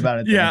talking about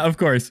it though. Yeah, of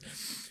course.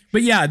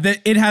 But yeah,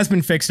 it has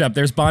been fixed up.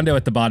 There's Bondo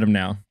at the bottom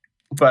now.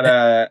 But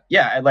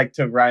I'd like,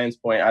 to Ryan's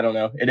point, I don't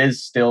know. It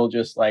is still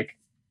just like,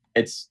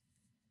 it's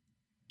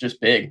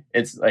just big.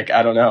 It's like,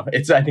 I don't know.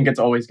 I think it's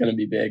always going to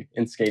be big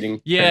in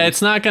skating. Yeah,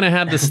 it's not going to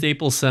have the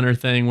Staples Center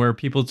thing where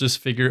people just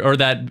figure, or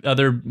that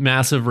other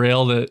massive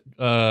rail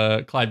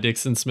that Clive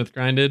Dixon Smith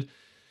grinded,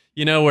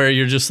 you know, where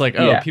you're just like,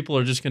 people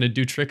are just going to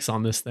do tricks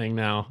on this thing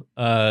now.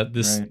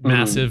 This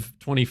massive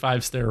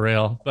 25 stair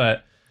rail.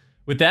 But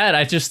with that,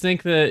 I just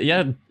think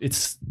that,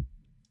 it's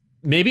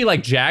maybe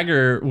like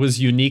Jagger was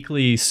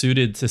uniquely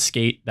suited to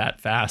skate that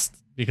fast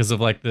because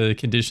of like the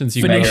conditions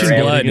you Phoenician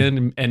blood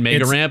in and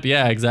mega ramp.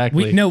 Yeah,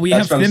 exactly. We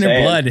have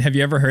thinner blood. Have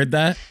you ever heard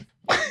that?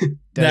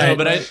 No,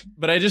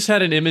 but I just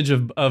had an image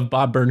of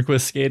Bob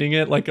Burnquist skating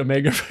it like a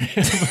mega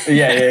ramp.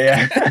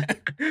 Yeah.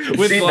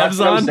 With gloves that's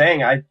what on. I'm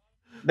saying.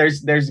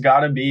 There's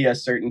got to be a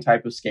certain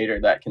type of skater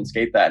that can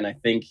skate that, and I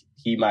think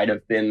he might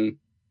have been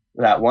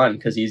that one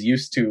because he's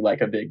used to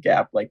like a big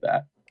gap like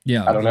that.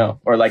 Yeah, I don't know,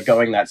 or like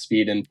going that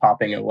speed and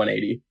popping a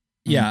 180.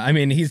 Yeah, I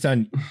mean he's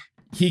done.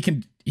 He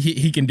can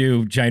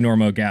do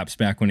ginormo gaps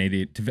back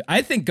 180.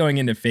 I think going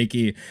into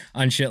fakie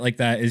on shit like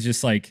that is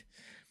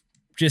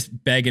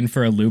just begging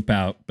for a loop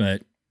out.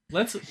 But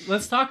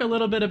let's talk a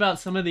little bit about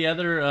some of the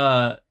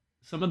other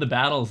some of the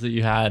battles that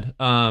you had.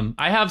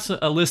 I have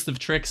a list of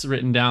tricks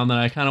written down that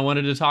I kind of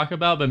wanted to talk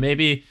about, but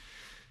maybe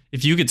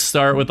if you could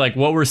start with like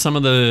what were some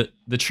of the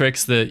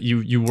tricks that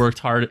you worked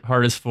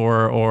hardest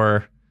for,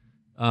 or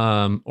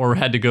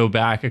had to go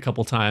back a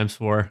couple times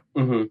for.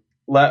 Mm-hmm.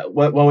 What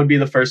would be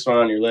the first one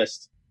on your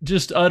list?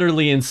 Just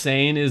utterly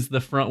insane is the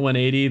front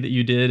 180 that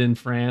you did in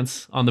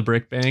France on the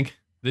brick bank.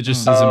 That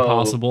just is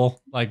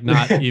impossible. Like,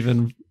 not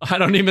even, I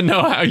don't even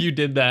know how you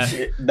did that.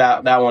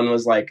 That one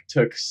was like,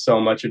 took so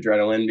much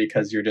adrenaline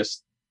because you're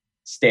just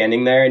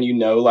standing there and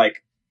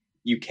like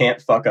you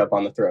can't fuck up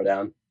on the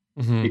throwdown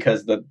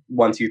because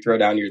once you throw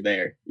down, you're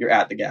there. You're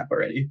at the gap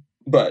already.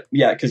 But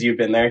yeah, because you've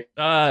been there.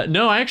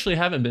 No, I actually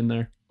haven't been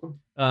there.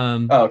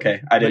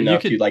 Okay. I didn't know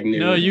if you like knew.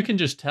 No, you can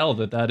just tell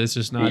that is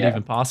just not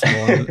even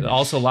possible. And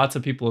also, lots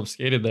of people have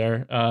skated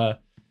there.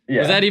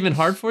 Was that even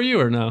hard for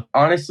you or no?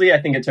 Honestly,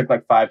 I think it took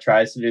like 5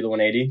 tries to do the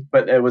 180,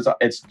 but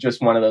it's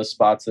just one of those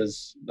spots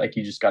as like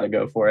you just got to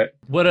go for it.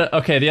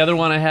 Okay, the other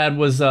one I had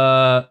was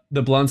the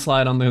blunt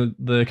slide on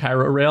the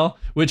Cairo rail,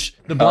 which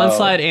the blunt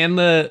slide and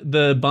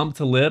the bump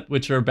to lip,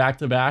 which are back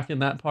to back in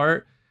that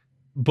part.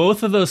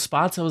 Both of those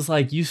spots, I was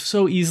like, you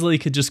so easily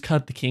could just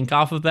cut the kink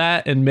off of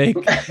that and make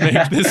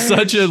this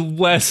such a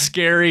less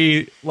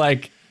scary,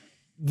 like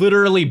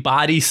literally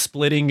body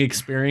splitting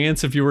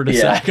experience if you were to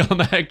sack on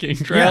that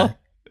kink trail. Yeah.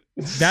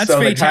 That's so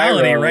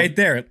fatality right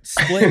there.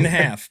 Split in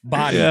half,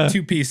 body,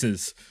 2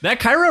 pieces. That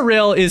Cairo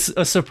rail is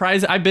a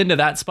surprise. I've been to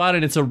that spot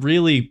and it's a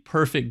really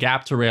perfect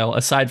gap to rail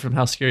aside from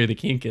how scary the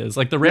kink is.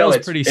 Like the rail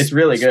is it's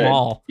really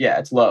small. Good. Yeah,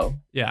 it's low.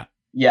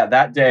 Yeah,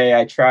 that day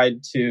I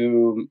tried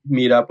to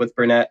meet up with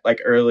Burnett like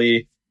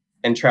early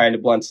and trying to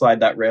blunt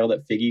slide that rail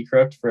that Figgy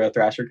crooked for a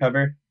Thrasher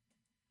cover.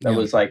 That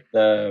was like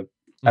I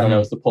don't know, it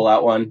was the pull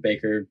out one.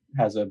 Baker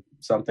has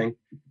something.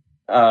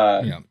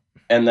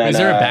 And then, is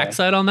there a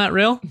backside on that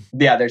rail?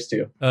 Yeah, there's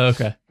 2. Oh,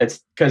 okay. It's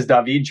because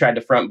David tried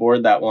to front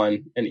board that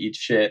one and eat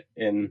shit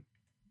in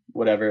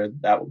whatever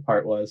that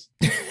part was.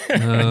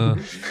 Yeah,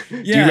 Do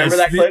you remember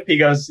that clip? He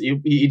goes, he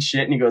eats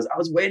shit and he goes, I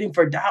was waiting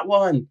for that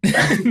one.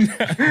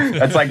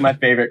 That's like my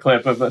favorite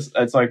clip of this.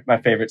 It's like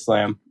my favorite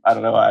slam. I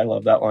don't know why I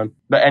love that one.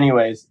 But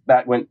anyways,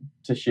 that went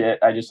to shit.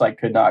 I just like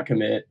could not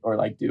commit or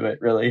like do it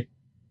really.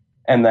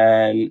 And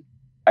then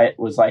it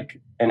was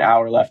like an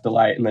hour left to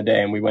light in the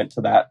day and we went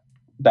to that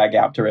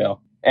gap to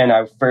rail. And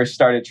I first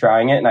started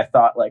trying it and I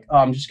thought like, oh,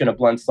 I'm just going to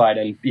blunt slide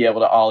and be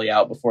able to ollie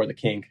out before the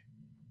kink.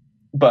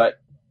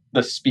 But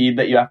the speed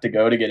that you have to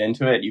go to get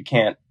into it, you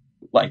can't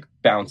like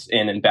bounce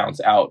in and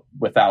bounce out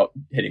without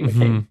hitting the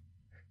kink.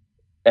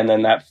 And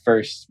then that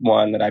first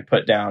one that I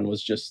put down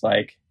was just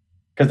like,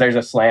 because there's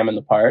a slam in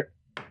the part.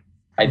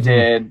 I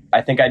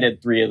think I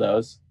did 3 of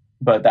those,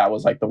 but that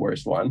was like the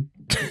worst one.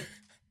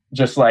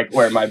 Just like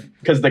where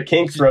because the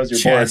kink throws your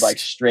board like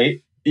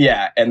straight.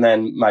 Yeah. And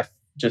then my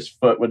just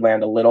foot would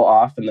land a little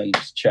off and then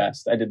just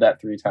chest. I did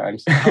that 3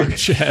 times.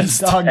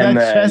 Chest. Dog,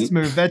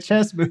 that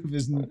chest move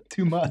is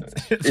too much.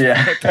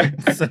 Yeah.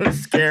 So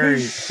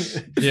scary.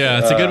 Yeah,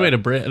 it's a good way to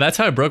break. That's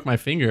how I broke my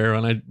finger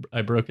when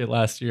I broke it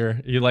last year.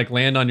 You like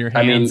land on your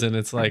hands and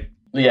it's like.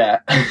 Yeah.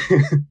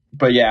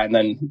 But yeah, and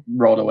then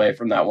rolled away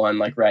from that one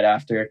like right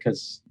after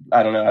because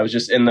I don't know. I was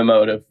just in the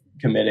mode of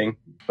committing.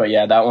 But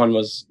yeah, that one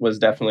was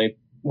definitely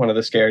one of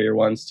the scarier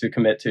ones to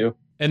commit to.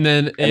 And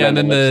then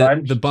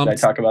the bump. Did I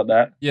talk about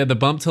that? Yeah, the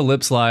bump to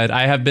lip slide.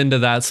 I have been to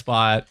that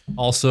spot.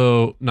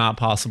 Also not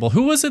possible.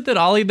 Who was it that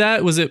ollied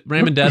that? Was it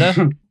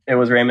Ramondetta? It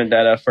was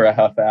Ramondetta for a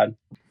Huff ad.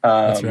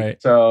 That's right.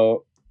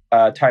 So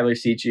Tyler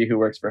Seachy, who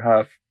works for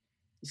Huff,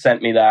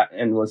 sent me that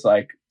and he was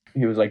like,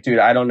 dude,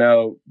 I don't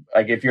know.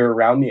 Like if you're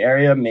around the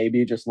area,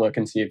 maybe just look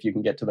and see if you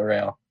can get to the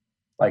rail.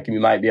 Like you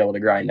might be able to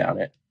grind down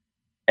it.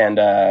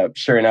 And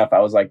sure enough, I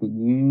was like,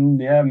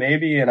 yeah,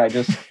 maybe. And I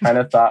just kind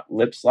of thought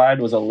lip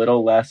slide was a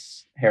little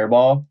less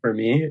hairball for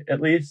me,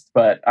 at least.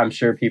 But I'm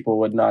sure people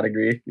would not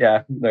agree.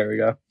 Yeah, there we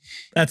go.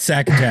 That's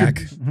sack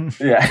attack.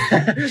 Yeah.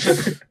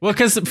 Well,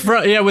 because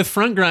with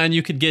front grind,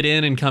 you could get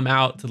in and come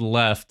out to the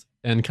left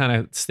and kind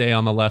of stay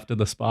on the left of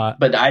the spot.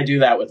 But I do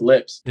that with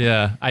lips.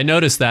 Yeah, I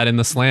noticed that in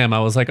the slam.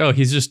 I was like, oh,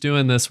 he's just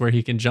doing this where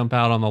he can jump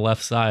out on the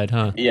left side,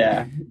 huh?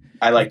 Yeah,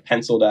 I like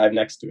pencil dive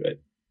next to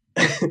it.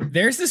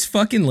 There's this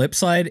fucking lip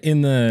slide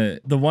in the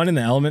one in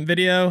the Element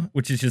video,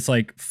 which is just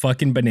like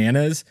fucking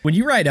bananas. When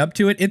you ride up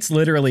to it, it's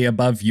literally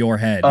above your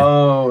head.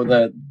 Oh,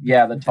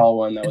 the tall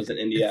one that was in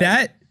India.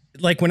 That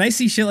like when I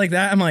see shit like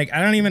that, I'm like,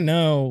 I don't even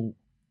know.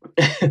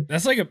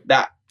 That's like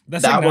that's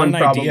that like one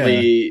probably.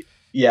 Idea.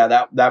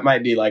 Yeah, that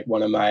might be like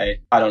one of my.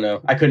 I don't know.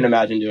 I couldn't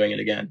imagine doing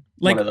it again.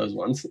 Like, one of those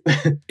ones.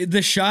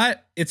 It's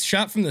shot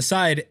from the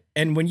side,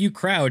 and when you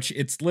crouch,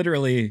 it's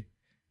literally.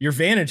 Your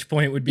vantage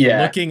point would be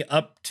looking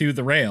up to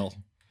the rail.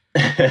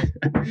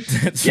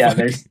 Yeah,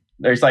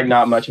 there's like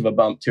not much of a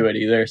bump to it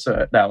either,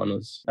 so that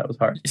was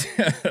hard.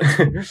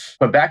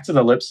 But back to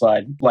the lip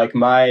slide. Like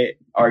my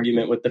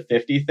argument with the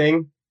 50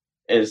 thing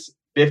is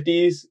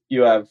 50s,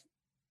 you have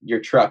your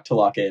truck to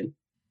lock in,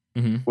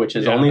 which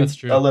is only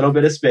a little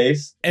bit of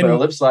space. And but a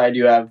lip slide,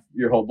 you have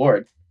your whole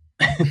board.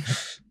 I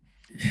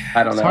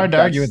don't know. It's hard to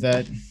argue with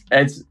that.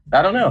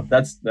 I don't know.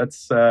 That's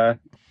the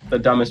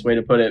dumbest way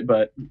to put it,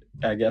 but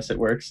I guess it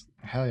works.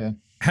 Hell yeah.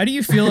 How do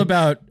you feel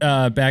about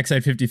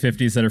backside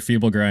 50-50s that are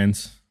feeble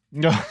grinds?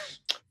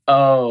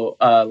 Oh,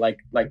 like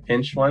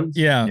pinch ones?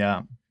 Yeah.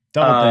 Yeah.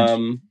 Double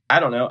pinch. I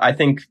don't know. I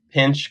think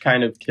pinch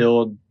kind of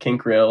killed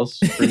kink rails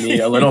for me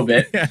a little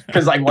bit.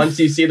 Because like once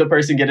you see the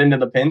person get into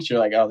the pinch, you're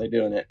like, oh, they're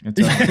doing it.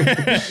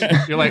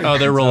 You're like, oh,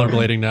 they're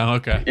rollerblading now.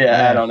 Okay.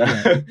 Yeah, I don't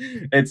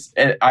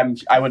know.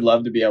 I would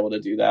love to be able to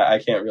do that. I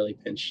can't really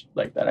pinch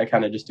like that. I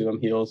kind of just do them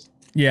heels.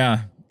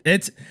 Yeah.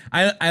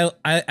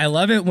 I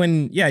love it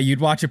when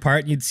you'd watch a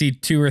part and you'd see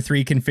 2 or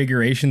 3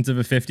 configurations of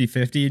a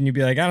 50-50 and you'd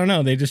be like, I don't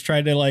know, they just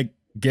tried to like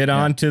get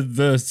onto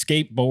the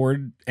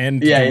skateboard and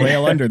the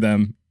rail under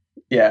them.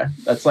 Yeah,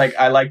 that's like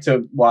I like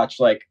to watch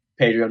like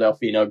Pedro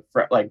Delfino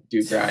like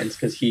do grinds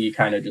because he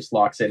kind of just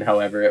locks in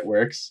however it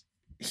works.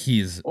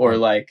 He's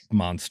like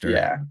monster.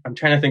 Yeah, I'm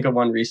trying to think of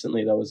one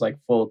recently that was like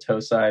full toe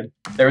side.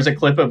 There was a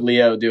clip of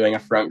Leo doing a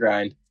front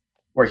grind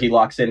where he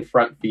locks in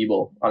front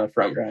feeble on a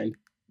front grind.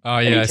 Oh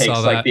yeah, and he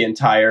takes like the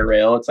entire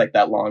rail. It's like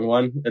that long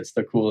one. It's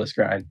the coolest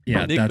grind.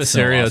 Yeah, Nick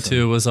Basario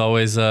too was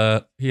always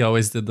he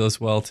always did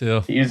those well too.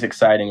 He was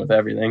exciting with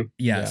everything.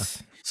 Yes.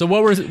 Yeah. So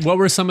what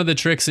were some of the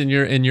tricks in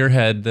your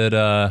head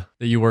that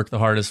you worked the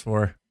hardest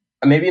for?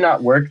 Maybe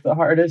not work the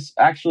hardest.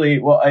 Actually,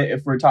 well,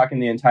 if we're talking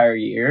the entire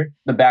year,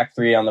 the back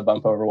 3 on the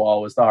bump over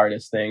wall was the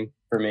hardest thing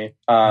for me.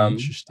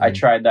 I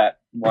tried that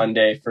one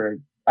day for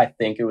I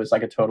think it was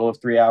like a total of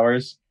 3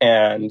 hours,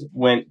 and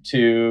went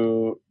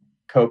to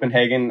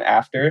Copenhagen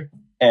after,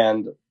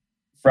 and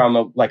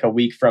from a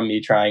week from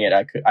me trying it,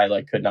 I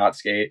could not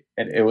skate.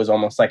 It was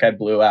almost like I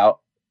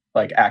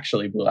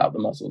actually blew out the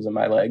muscles in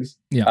my legs.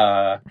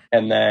 Yeah.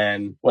 And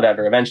then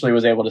eventually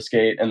was able to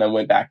skate, and then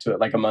went back to it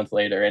like a month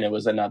later, and it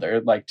was another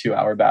like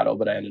 2-hour battle,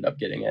 but I ended up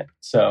getting it.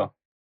 So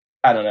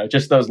I don't know,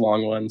 just those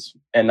long ones.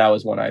 And that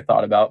was one I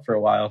thought about for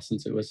a while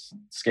since it was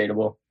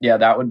skatable. Yeah,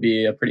 that would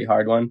be a pretty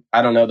hard one.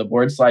 I don't know. The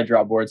board slide,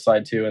 drop board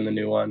slide too, and the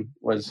new one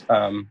was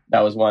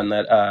that was one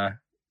that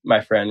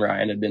my friend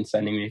Ryan had been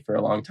sending me for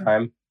a long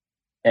time.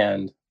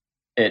 And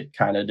it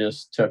kind of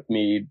just took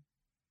me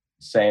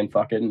saying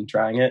fuck it and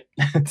trying it.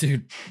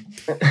 Dude.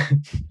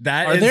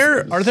 Are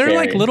there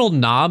like little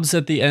knobs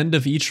at the end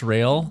of each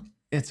rail?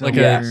 It's like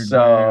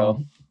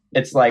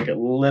it's like a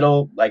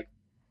little, like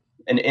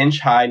an inch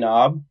high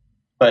knob,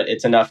 but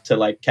it's enough to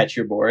like catch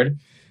your board.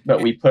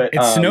 But we put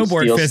it's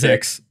snowboard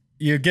physics. Stick.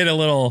 You get a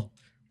little.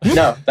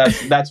 No,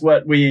 that's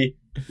what we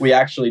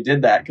actually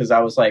did that because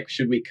I was like,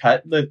 should we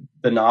cut the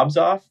knobs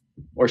off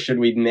or should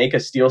we make a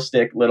steel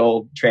stick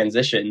little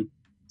transition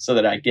so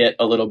that I get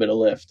a little bit of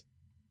lift?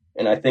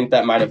 And I think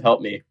that might have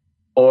helped me,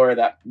 or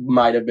that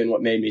might have been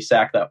what made me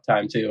sack that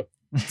time too.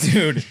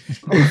 Dude,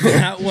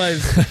 that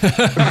was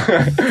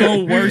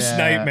the worst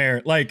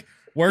nightmare. Like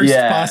worst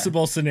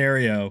possible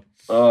scenario.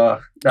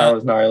 That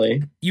was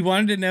gnarly. You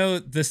wanted to know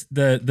this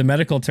the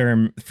medical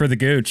term for the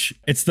gooch.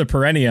 It's the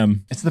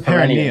perineum. It's the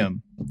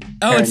perineum.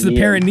 Oh, it's the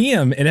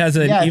perineum. It has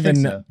a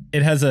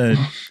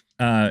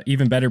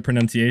even better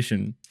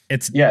pronunciation.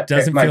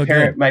 Doesn't feel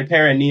good. My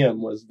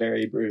perineum was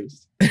very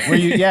bruised. Were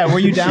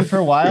you down for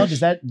a while?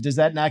 Does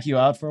that knock you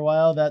out for a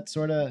while? That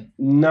sort of.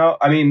 No,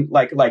 I mean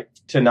like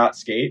to not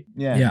skate.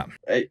 Yeah.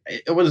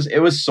 It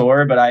was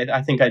sore, but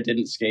I think I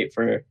didn't skate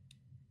for.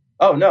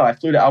 Oh no, I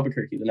flew to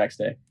Albuquerque the next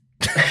day.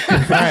 All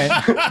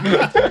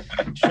right.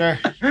 Sure.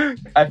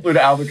 I flew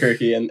to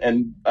Albuquerque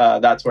and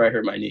that's where I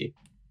hurt my knee.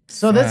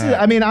 So this is,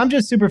 I mean, I'm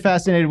just super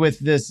fascinated with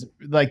this,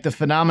 like the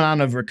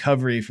phenomenon of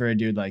recovery for a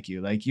dude like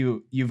you. Like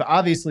you've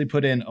obviously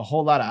put in a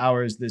whole lot of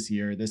hours this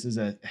year. This is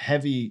a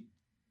heavy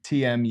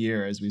TM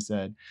year, as we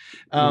said.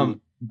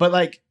 But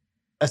like,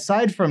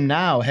 aside from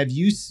now,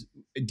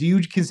 do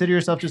you consider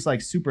yourself just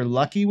like super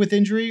lucky with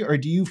injury, or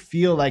do you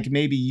feel like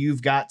maybe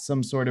you've got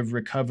some sort of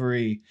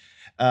recovery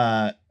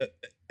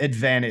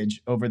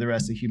advantage over the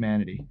rest of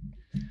humanity?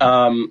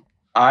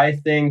 I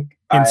think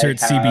insert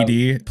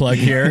CBD plug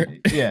here.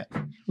 Yeah.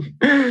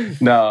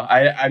 No,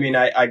 I mean,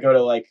 I go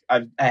to like,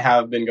 I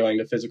have been going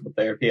to physical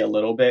therapy a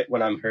little bit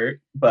when I'm hurt,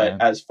 but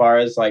as far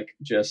as like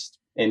just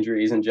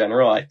injuries in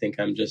general, I think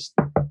I'm just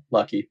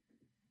lucky.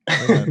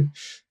 Okay.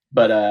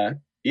 But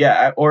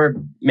or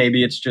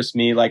maybe it's just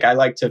me. Like I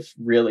like to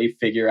really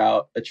figure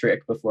out a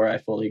trick before I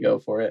fully go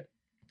for it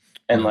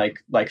and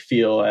like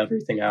feel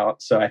everything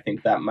out. So I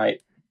think that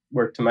might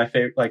work to my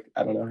favor. Like,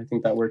 I don't know. I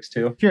think that works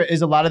too. Here,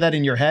 is a lot of that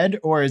in your head,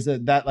 or is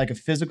it that like a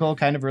physical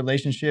kind of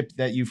relationship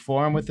that you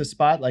form with the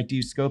spot? Like, do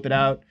you scope it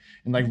out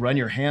and like run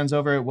your hands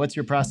over it? What's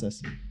your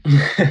process?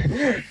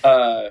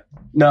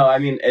 No, I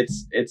mean,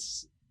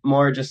 it's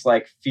more just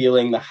like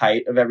feeling the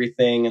height of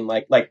everything. And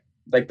like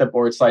the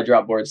board slide,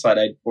 drop board slide,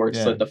 I board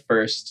slid the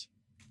first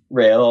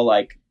rail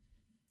like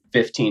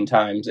 15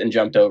 times and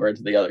jumped over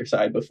to the other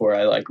side before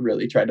I like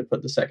really tried to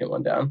put the second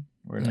one down.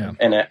 Yeah.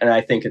 And I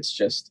think it's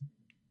just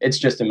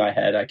in my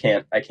head. I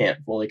can't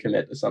fully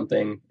commit to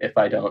something if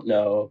I don't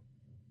know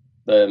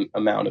the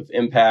amount of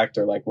impact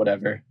or like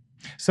whatever.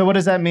 So what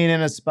does that mean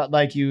in a spot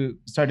like you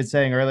started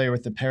saying earlier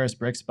with the Paris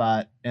brick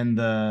spot and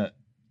the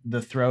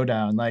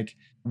throwdown? Like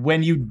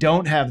when you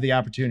don't have the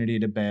opportunity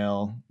to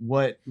bail,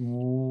 what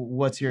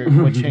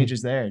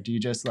changes there? Do you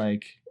just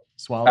like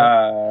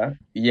swallow?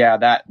 Yeah,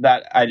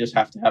 that I just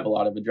have to have a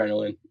lot of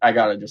adrenaline. I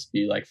gotta just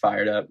be like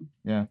fired up.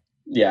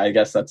 Yeah, I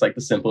guess that's like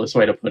the simplest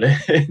way to put it.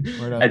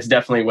 It's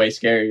definitely way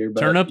scarier.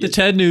 But turn up the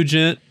Ted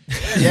Nugent.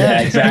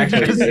 Yeah, exactly,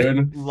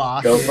 dude.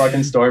 Go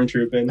fucking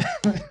stormtrooping.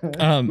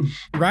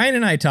 Ryan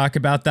and I talk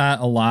about that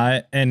a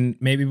lot, and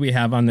maybe we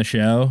have on the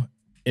show.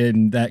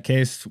 In that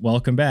case,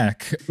 welcome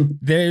back.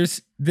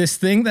 There's this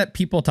thing that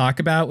people talk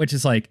about, which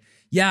is like,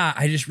 yeah,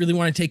 I just really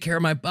want to take care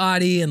of my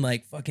body and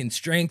like fucking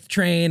strength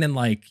train and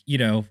like, you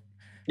know.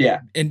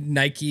 Yeah. And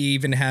Nike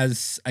even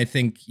has, I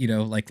think, you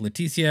know, like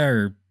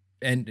Leticia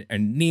and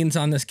Neen's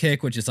on this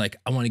kick, which is like,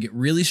 I want to get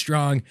really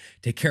strong,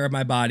 take care of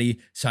my body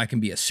so I can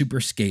be a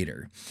super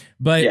skater.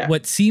 But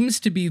what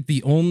seems to be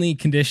the only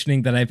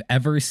conditioning that I've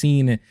ever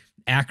seen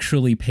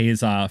actually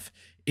pays off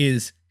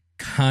is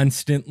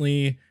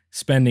constantly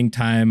spending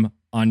time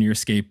on your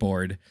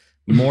skateboard,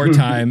 more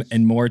time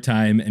and more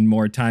time and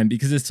more time,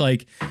 because it's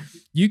like,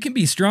 you can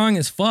be strong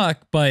as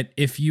fuck, but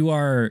if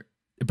you're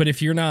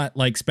not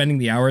like spending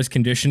the hours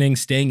conditioning,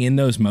 staying in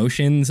those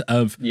motions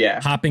of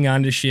hopping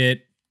onto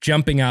shit,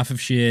 jumping off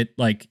of shit,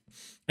 like,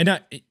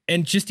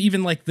 and just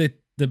even like the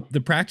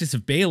practice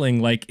of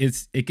bailing, like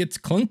it gets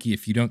clunky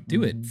if you don't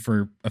do it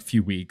for a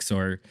few weeks,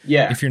 or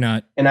if you're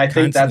not. And I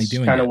think that's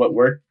kind of what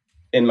worked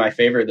in my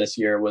favor this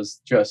year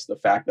was just the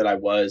fact that I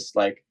was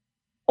like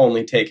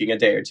only taking a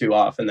day or two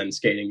off and then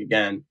skating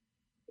again.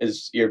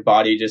 Is your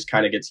body just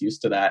kind of gets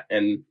used to that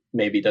and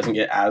maybe doesn't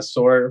get as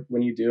sore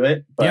when you do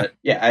it. But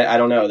I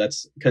don't know.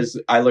 That's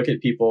because I look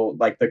at people,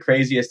 like the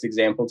craziest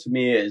example to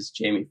me is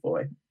Jamie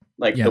Foy.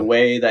 Like the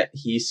way that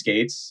he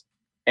skates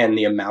and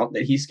the amount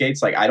that he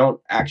skates, like I don't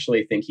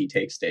actually think he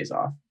takes days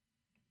off.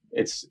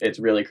 It's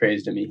really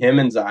crazy to me. Him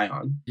and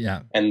Zion.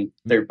 Yeah. And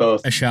they're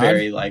both Ashad?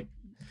 very like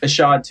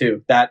Ashad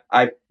too. That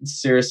I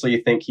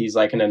seriously think he's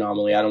like an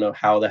anomaly. I don't know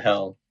how the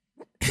hell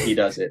he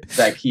does it.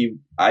 Like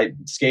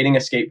skating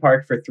a skate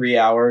park for 3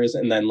 hours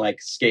and then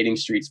like skating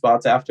street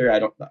spots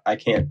after. I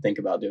can't think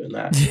about doing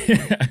that.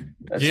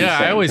 Yeah,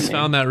 I always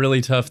found that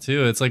really tough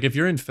too. It's like if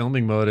you're in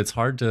filming mode, it's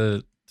hard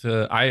to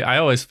I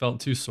always felt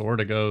too sore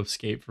to go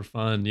skate for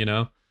fun, you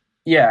know?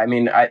 Yeah, I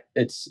mean,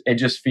 it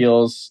just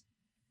feels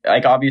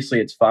like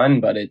obviously it's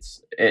fun, but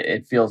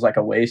it feels like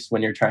a waste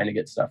when you're trying to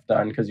get stuff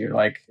done because you're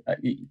like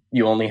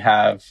you only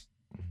have,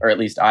 or at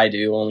least I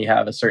do, only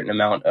have a certain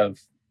amount of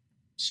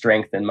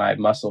strength in my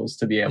muscles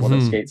to be able to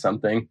skate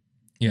something.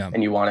 Yeah,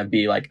 and you want to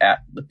be like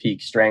at the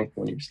peak strength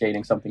when you're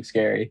skating something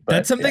scary. But,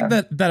 that's something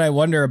that I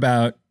wonder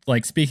about.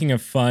 Like speaking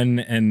of fun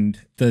and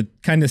the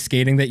kind of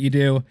skating that you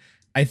do.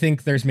 I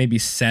think there's maybe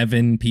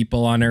 7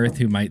 people on Earth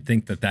who might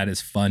think that is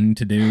fun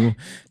to do.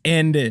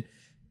 And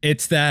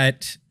it's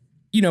that,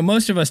 you know,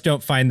 most of us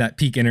don't find that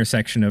peak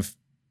intersection of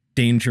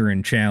danger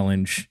and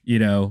challenge, you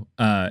know,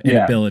 and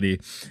ability.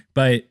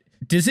 But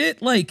does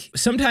it like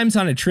sometimes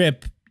on a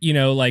trip, you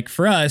know, like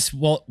for us,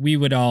 well, we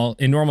would all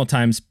in normal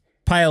times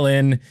pile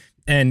in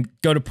and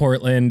go to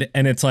Portland.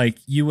 And it's like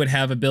you would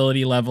have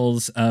ability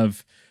levels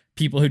of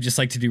people who just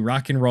like to do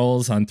rock and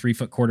rolls on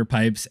 3-foot quarter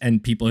pipes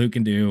and people who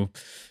can do,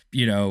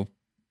 you know,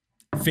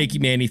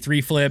 fakey manny 3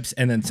 flips,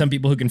 and then some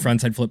people who can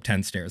frontside flip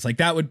 10 stairs. Like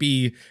that would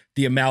be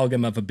the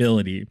amalgam of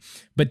ability.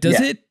 But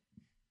does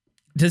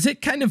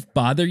it kind of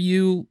bother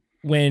you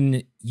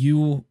when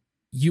you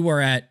are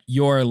at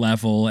your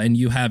level and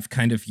you have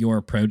kind of your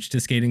approach to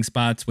skating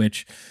spots,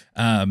 which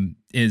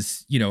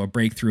is, you know, a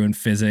breakthrough in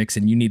physics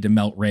and you need to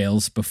melt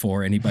rails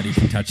before anybody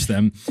can touch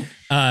them.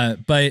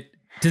 But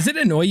does it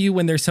annoy you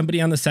when there's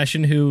somebody on the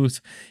session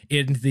who's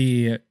in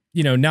the,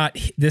 you know, not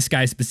this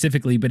guy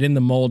specifically, but in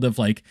the mold of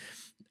like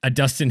a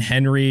Dustin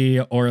Henry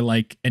or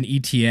like an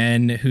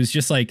ETN who's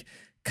just like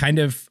kind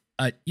of,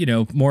 you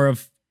know, more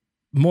of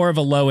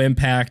a low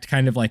impact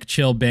kind of like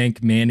chill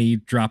bank Manny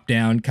drop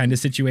down kind of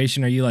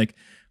situation? Are you like,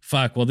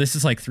 fuck, well, this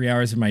is like 3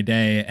 hours of my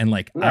day and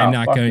like I'm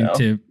not going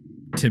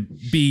to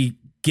be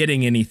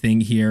getting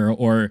anything here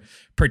or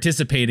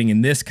participating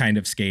in this kind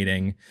of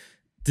skating?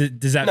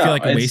 Does that feel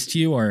like a waste to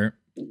you? Or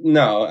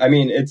no? I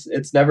mean,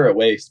 it's never a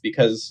waste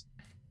because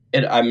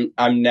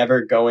I'm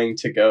never going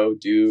to go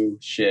do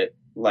shit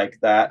like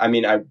that. I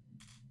mean,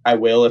 I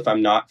will if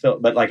I'm not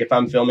but like if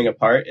I'm filming a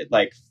part, it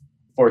like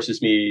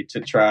forces me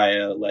to try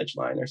a ledge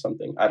line or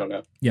something. I don't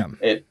know. Yeah.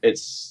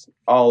 It's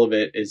all of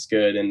it is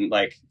good and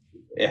like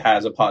it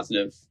has a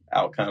positive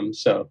outcome.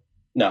 So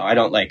no, I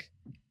don't like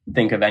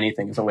think of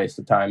anything as a waste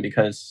of time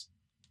because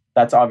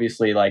that's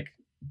obviously like,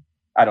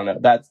 I don't know,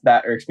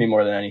 that irks me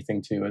more than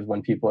anything too, is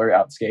when people are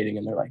out skating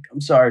and they're like,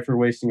 I'm sorry for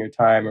wasting your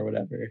time or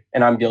whatever.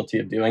 And I'm guilty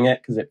of doing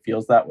it because it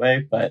feels that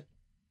way, but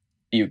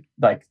you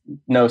like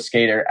no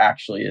skater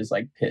actually is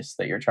like pissed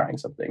that you're trying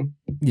something.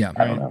 Yeah.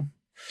 I don't know.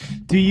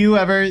 Do you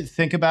ever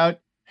think about,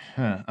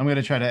 I'm going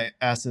to try to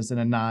ask this in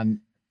a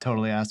non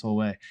totally asshole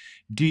way.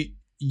 Do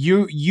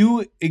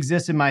you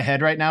exist in my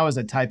head right now as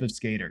a type of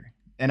skater?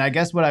 And I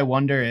guess what I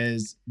wonder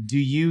is, do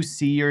you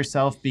see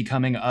yourself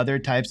becoming other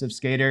types of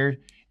skater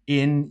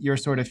in your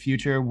sort of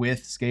future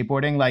with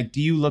skateboarding? Like, do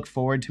you look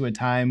forward to a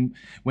time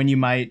when you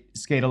might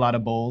skate a lot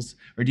of bowls?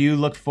 Or do you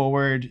look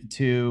forward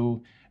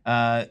to,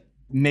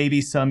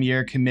 maybe some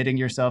year committing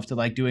yourself to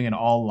like doing an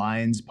all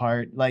lines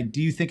part? Like,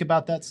 do you think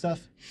about that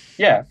stuff?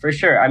 Yeah, for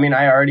sure. I mean,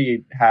 I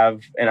already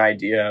have an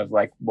idea of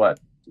like what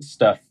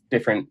stuff,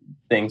 different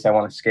things I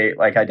want to skate.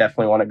 Like I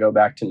definitely want to go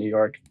back to New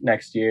York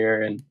next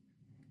year and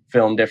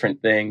film different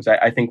things.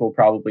 I think we'll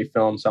probably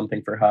film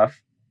something for Huff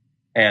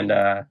and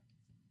I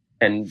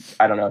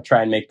don't know,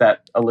 try and make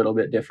that a little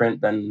bit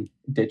different than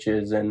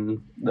ditches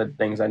and the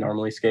things I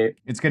normally skate.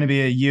 It's going to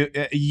be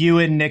a you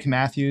and Nick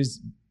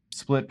Matthews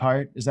split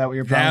part. Is that what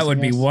you're promising? That would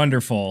us? be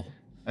wonderful.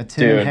 A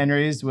Tim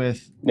Henry's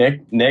with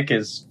Nick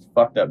is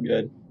fucked up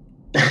good.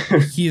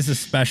 He's a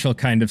special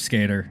kind of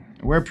skater.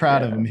 We're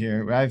proud of him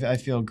here. I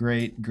feel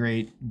great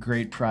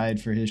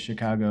pride for his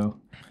Chicago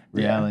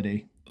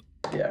reality.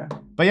 Yeah.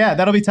 But yeah,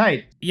 that'll be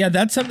tight. Yeah,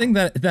 that's something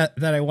that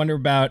I wonder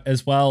about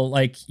as well.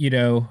 Like, you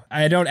know,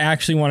 I don't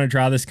actually want to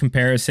draw this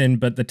comparison,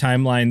 but the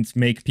timelines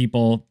make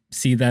people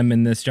see them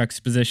in this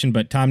juxtaposition.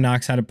 But Tom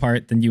Knox had a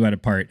part, then you had a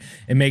part.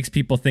 It makes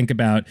people think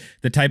about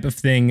the type of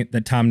thing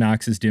that Tom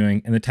Knox is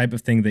doing and the type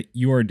of thing that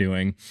you're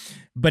doing.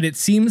 But it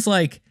seems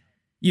like,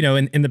 you know,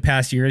 in the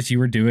past years, you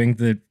were doing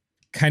the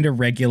kind of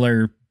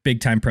regular big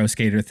time pro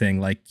skater thing.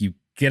 Like you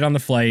get on the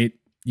flight,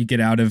 you get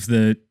out of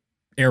the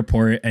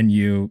airport and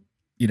you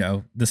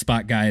know, the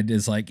spot guide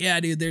is like, yeah,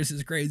 dude, there's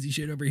this crazy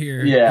shit over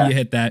here. Yeah. You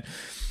hit that.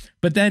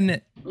 But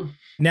then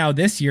now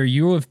this year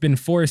you have been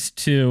forced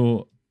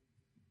to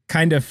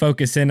kind of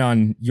focus in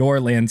on your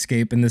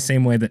landscape in the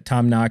same way that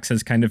Tom Knox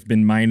has kind of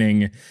been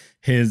mining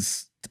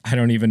his, I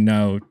don't even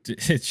know.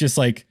 It's just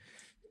like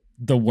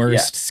the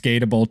worst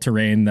skatable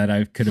terrain that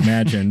I could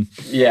imagine.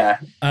 Yeah.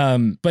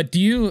 But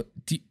do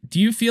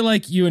you feel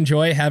like you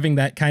enjoy having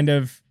that kind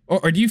of,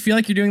 Or do you feel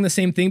like you're doing the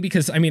same thing?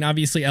 Because I mean,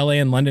 obviously LA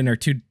and London are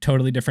two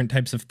totally different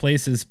types of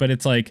places, but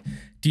it's like,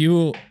 do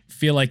you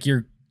feel like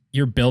you're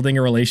building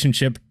a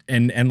relationship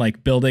and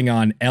like building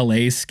on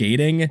LA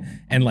skating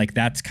and like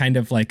that's kind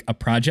of like a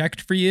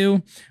project for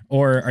you?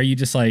 Or are you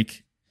just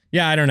like,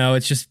 yeah, I don't know,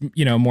 it's just,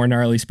 you know, more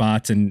gnarly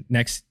spots and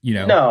next, you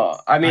know. No,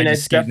 I mean,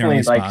 it's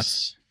definitely like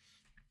spots.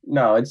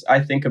 No, I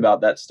think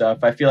about that stuff.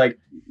 I feel like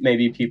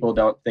maybe people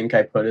don't think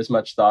I put as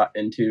much thought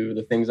into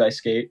the things I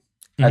skate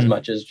as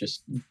much as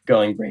just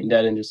going brain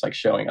dead and just like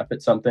showing up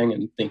at something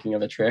and thinking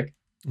of a trick.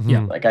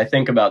 Yeah. Like I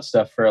think about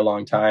stuff for a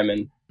long time,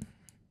 and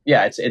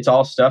yeah, it's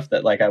all stuff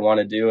that like I want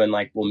to do and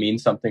like will mean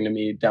something to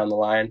me down the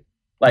line.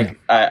 Like,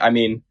 I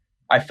mean,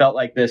 I felt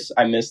like this,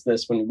 I missed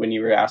this when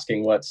you were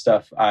asking what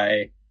stuff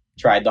I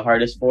tried the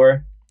hardest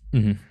for.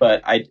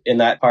 But in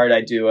that part,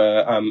 I do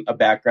a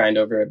back grind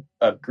over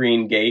a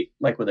green gate,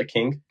 like with a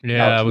kink.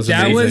 Yeah, that was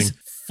amazing.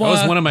 That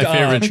was one of my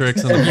favorite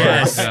tricks in the world.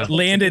 Yes,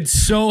 landed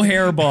so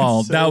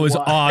hairball. That was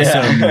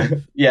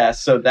awesome. Yeah,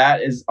 so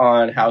that is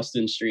on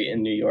Houston Street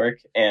in New York,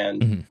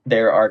 and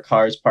there are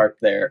cars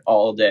parked there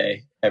all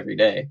day, every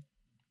day.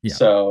 Yeah.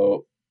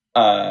 So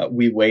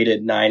we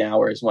waited 9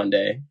 hours one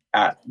day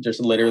at just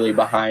literally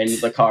behind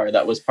the car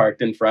that was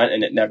parked in front,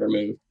 and it never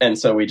moved. And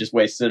so we just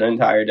wasted an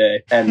entire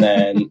day and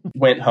then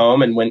went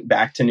home and went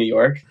back to New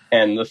York.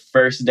 And the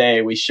first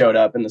day we showed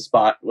up and the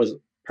spot was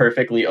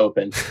perfectly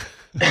open.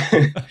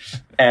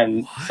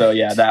 And so,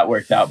 yeah, that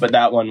worked out. But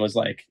that one was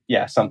like,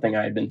 yeah, something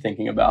I had been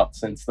thinking about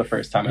since the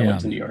first time I went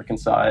to New York and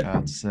saw it.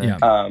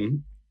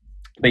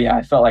 But yeah,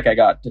 I felt like I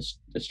got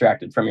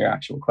distracted from your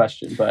actual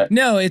question. But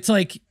no, it's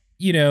like,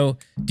 you know,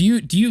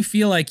 do you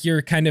feel like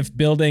you're kind of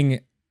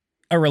building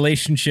a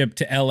relationship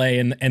to LA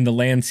and the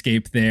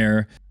landscape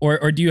there,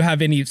 or do you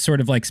have any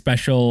sort of like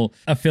special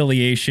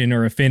affiliation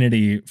or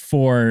affinity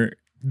for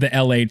the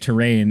LA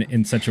terrain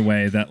in such a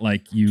way that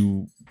like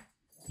you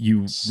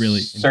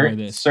really enjoy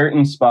this?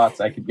 Certain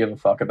spots I could give a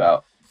fuck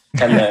about,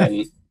 and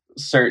then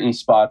certain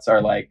spots are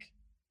like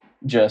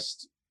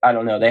just, I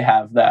don't know, they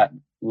have that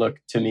look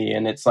to me,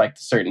 and it's like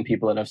certain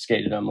people that have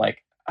skated them,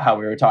 like how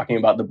we were talking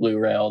about the blue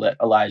rail that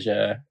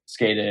Elijah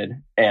skated,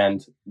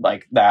 and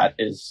like that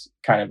is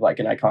kind of like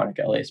an iconic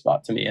LA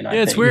spot to me. And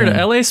it's weird.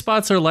 LA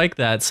spots are like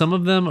that. Some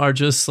of them are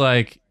just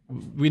like,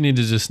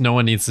 no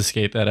one needs to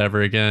skate that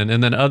ever again.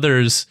 And then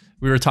others,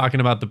 we were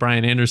talking about the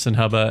Brian Anderson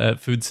hubba at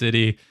Food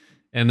City,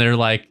 and they're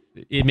like,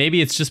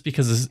 maybe it's just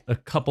because a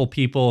couple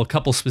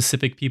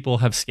specific people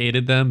have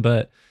skated them,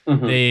 but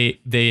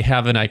they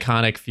have an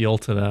iconic feel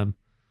to them.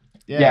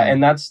 Yeah,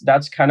 and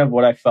that's kind of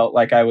what I felt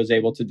like I was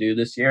able to do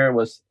this year,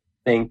 was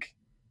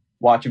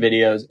watch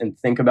videos and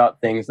think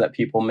about things that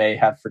people may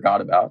have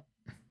forgot about.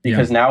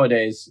 Because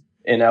nowadays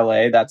in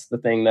LA, that's the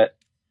thing that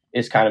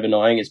is kind of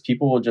annoying, is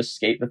people will just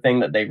skate the thing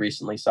that they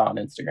recently saw on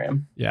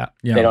Instagram. Yeah.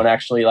 They don't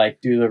actually like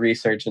do the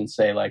research and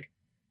say like,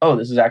 oh,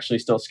 this is actually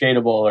still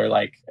skatable, or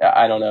like,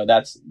 I don't know.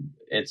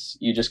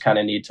 You just kind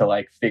of need to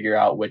like figure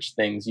out which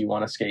things you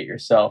want to skate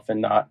yourself,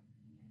 and not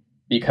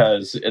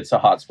because it's a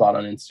hot spot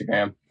on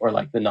Instagram, or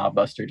like the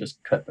Knobbuster just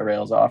cut the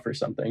rails off or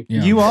something.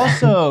 Yeah. You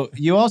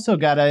also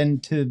got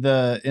into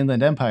the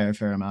Inland Empire a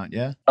fair amount,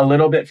 yeah? A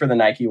little bit for the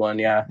Nike one,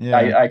 yeah.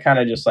 I kind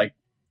of just like,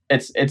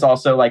 it's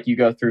also like you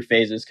go through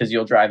phases, because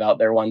you'll drive out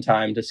there one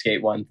time to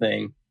skate one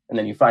thing, and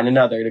then you find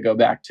another to go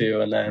back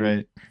to, and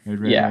then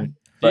right.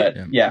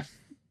 But yeah.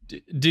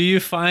 Do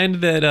you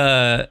find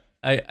that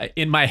I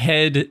in my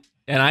head,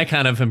 and I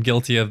kind of am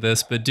guilty of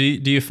this, but do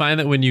you find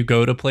that when you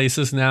go to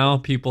places now,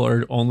 people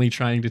are only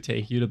trying to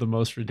take you to the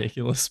most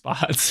ridiculous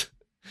spots?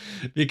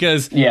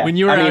 Because when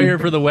you were out here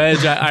for the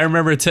wedge, I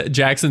remember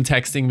Jackson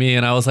texting me,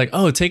 and I was like,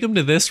 oh, take him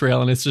to this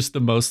rail. And it's just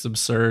the most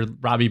absurd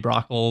Robbie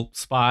Brockle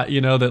spot, you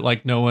know, that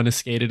like no one has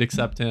skated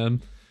except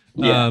him.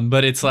 Yeah.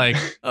 But it's like,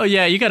 oh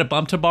yeah, you got a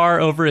bump to bar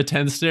over a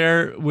 10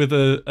 stair with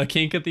a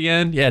kink at the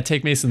end. Yeah,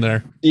 take Mason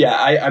there. Yeah,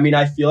 I mean,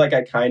 I feel like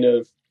I kind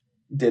of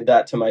did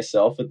that to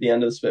myself at the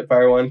end of the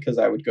Spitfire one, because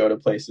I would go to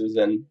places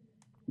and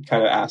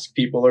kind of ask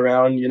people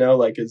around, you know,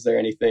 like, is there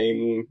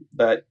anything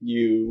that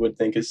you would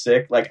think is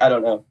sick? Like, I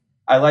don't know.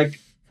 I like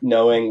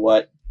knowing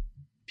what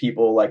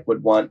people like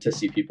would want to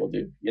see people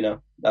do, you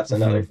know. That's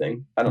another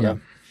thing. I don't know.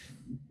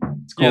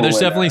 Cool, there's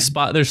definitely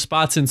there's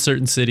spots in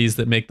certain cities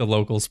that make the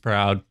locals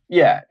proud.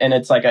 Yeah, and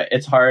it's like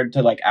it's hard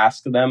to like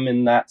ask them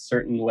in that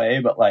certain way,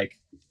 but like,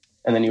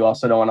 and then you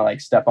also don't want to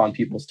like step on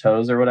people's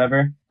toes or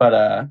whatever.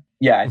 But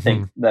yeah, I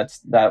think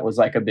that was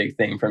like a big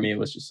thing for me,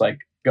 was just like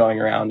going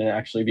around and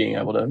actually being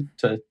able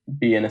to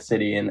be in a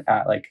city and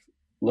like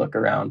look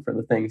around for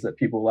the things that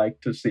people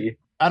like to see.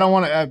 I don't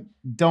want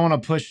to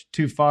push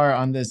too far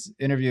on this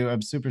interview.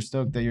 I'm super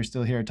stoked that you're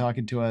still here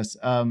talking to us.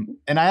 And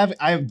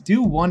I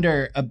do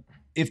wonder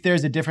if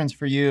there's a difference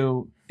for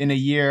you in a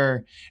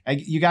year.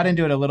 You got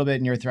into it a little bit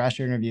in your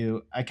Thrasher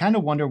interview. I kind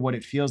of wonder what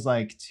it feels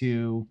like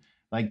to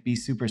like be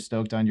super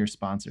stoked on your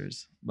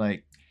sponsors.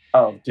 Like,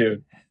 oh,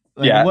 dude.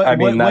 Like, yeah,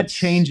 what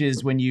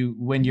changes when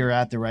you're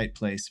at the right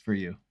place for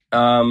you?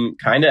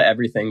 Kind of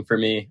everything for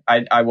me.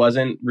 I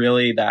wasn't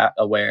really that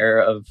aware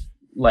of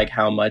like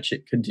how much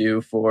it could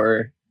do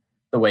for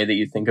the way that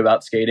you think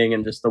about skating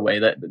and just the way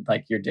that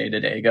like your day to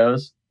day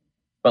goes.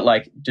 But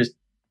like just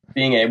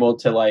being able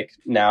to like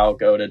now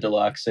go to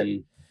Deluxe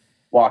and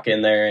walk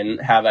in there and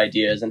have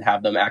ideas and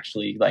have them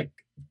actually like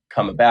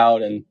come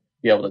about, and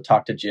be able to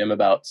talk to Jim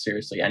about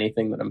seriously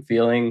anything that I'm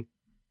feeling,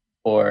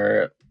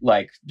 or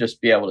like just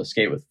be able to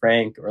skate with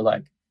Frank, or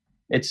like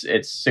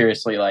it's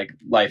seriously like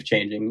life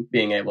changing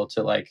being able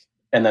to like,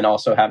 and then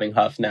also having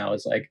Huff now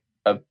is like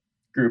a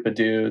group of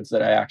dudes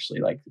that I actually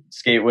like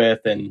skate with,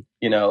 and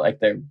you know, like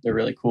they're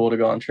really cool to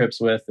go on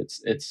trips with.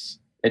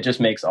 It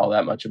just makes all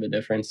that much of a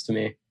difference to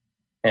me.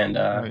 And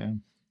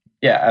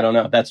yeah, I don't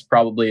know, that's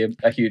probably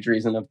a huge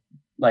reason of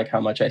like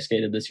how much I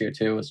skated this year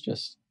too, was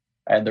just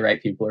I had the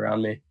right people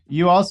around me.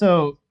 You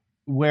also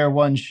wear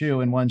one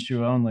shoe and one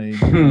shoe only,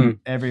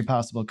 every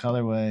possible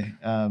colorway,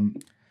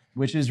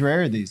 which is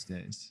rare these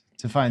days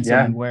to find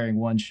someone wearing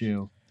one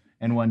shoe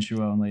and one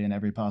shoe only in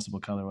every possible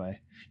colorway.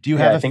 Do you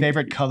have a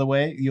favorite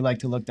colorway you like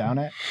to look down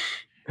at?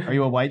 Are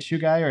you a white shoe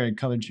guy or a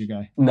colored shoe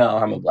guy? No,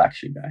 I'm a black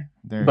shoe guy.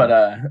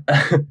 But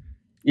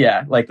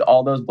yeah, like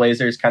all those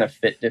blazers kind of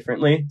fit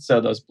differently.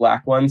 So those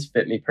black ones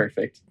fit me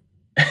perfect.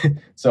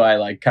 So I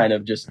like kind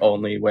of just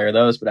only wear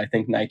those, but I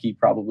think Nike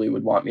probably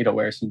would want me to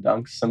wear some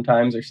Dunks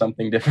sometimes or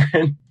something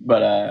different.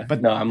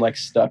 But no, I'm like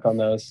stuck on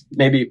those.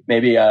 Maybe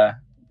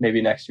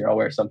next year I'll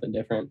wear something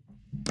different.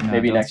 No,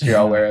 maybe next year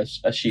I'll wear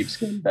a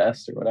sheepskin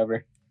vest or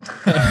whatever.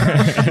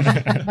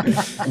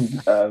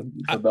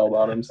 The bell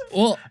bottoms.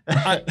 Well,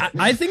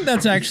 I think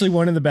that's actually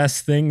one of the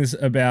best things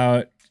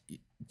about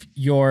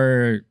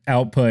your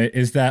output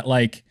is that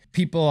like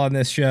people on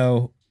this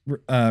show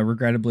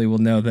regrettably will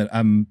know that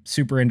I'm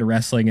super into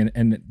wrestling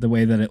and the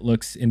way that it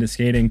looks into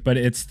skating, but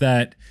it's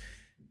that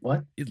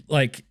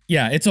like,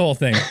 yeah, it's a whole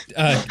thing.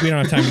 We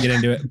don't have time to get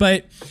into it,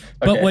 but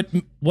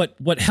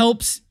what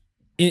helps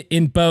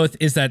in both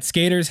is that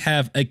skaters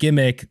have a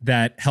gimmick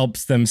that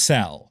helps them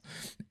sell,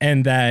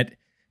 and that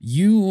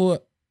you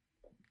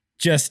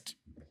just,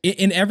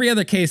 in every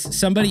other case,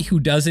 somebody who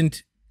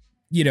doesn't,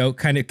 you know,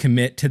 kind of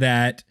commit to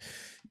that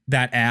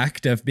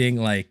act of being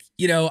like,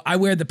 you know, I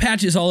wear the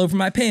patches all over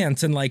my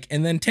pants and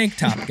then tank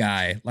top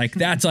guy, like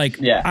that's like,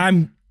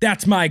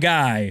 that's my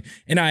guy,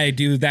 and I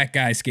do that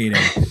guy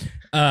skating.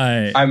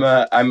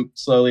 I'm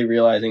slowly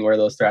realizing where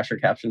those Thrasher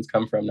captions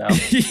come from now.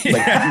 Like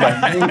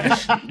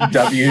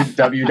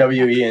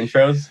WWE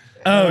intros.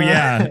 Oh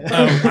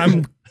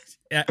yeah.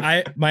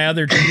 My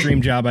other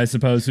dream job, I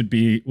suppose, would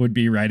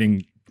be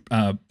writing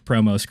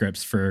promo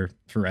scripts for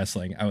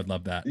wrestling. I would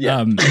love that.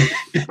 Yeah.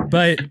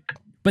 But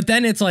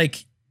then it's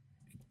like,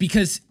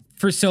 because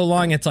for so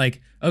long it's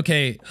like,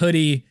 okay,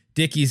 hoodie,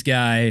 Dickies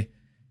guy.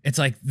 It's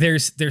like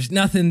there's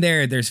nothing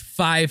there. There's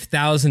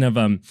 5,000 of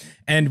them,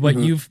 and what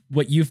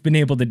you've been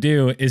able to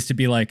do is to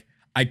be like,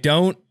 I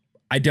don't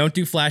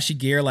do flashy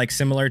gear, like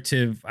similar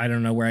to, I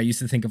don't know, where I used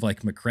to think of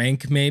like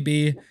McCrank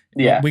maybe.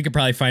 Yeah, we could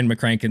probably find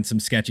McCrank in some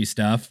sketchy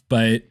stuff,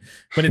 but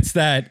it's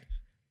that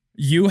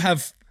you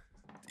have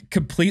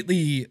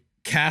completely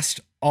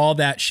cast all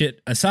that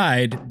shit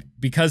aside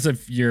because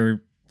of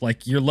your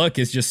look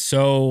is just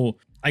so,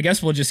 I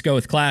guess we'll just go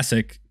with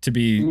classic to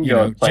be, you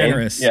know,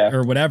 generous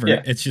or whatever.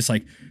 Yeah. It's just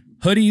like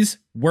hoodies,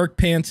 work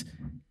pants,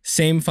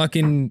 same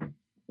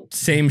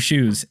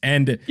shoes,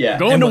 and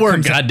going to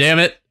work. God damn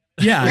it.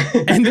 Yeah.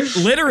 And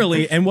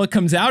literally, and what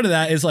comes out of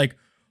that is like,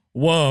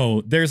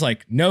 whoa, there's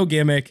like no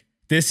gimmick.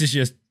 This is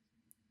just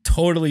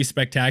totally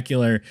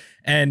spectacular.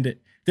 And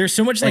there's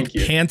so much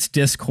pants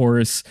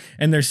discourse,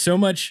 and there's so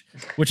much,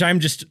 which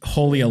I'm just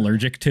wholly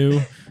allergic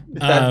to.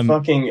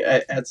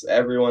 That's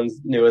everyone's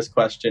newest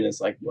question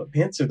is like, what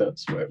pants are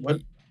those?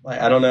 What like,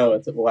 I don't know.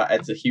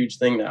 It's a huge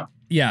thing now.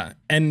 Yeah.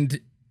 And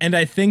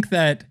I think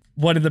that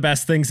one of the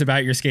best things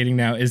about your skating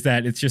now is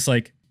that it's just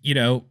like, you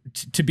know,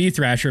 to be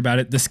Thrasher about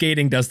it, the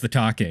skating does the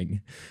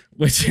talking,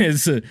 which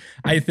is,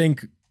 I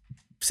think,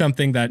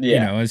 something that, you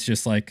know, is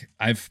just like,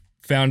 I've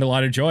found a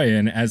lot of joy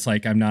in, as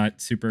like, I'm not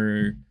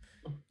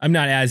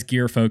as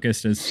gear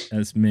focused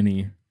as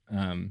many.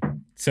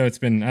 So it's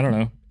been, I don't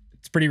know,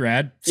 it's pretty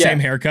rad. Same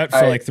haircut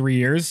for like 3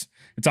 years.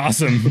 It's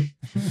awesome.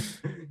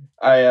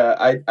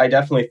 I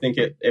definitely think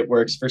it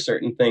works for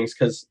certain things,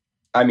 because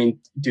I mean,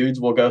 dudes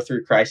will go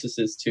through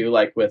crises too,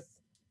 like with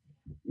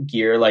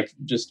gear, like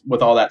just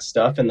with all that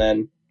stuff, and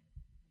then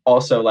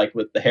also like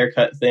with the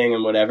haircut thing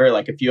and whatever.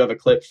 Like if you have a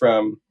clip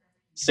from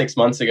 6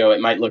 months ago, it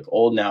might look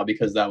old now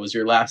because that was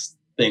your last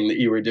thing that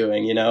you were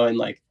doing, you know. And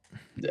like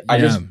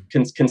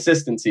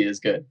consistency is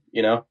good,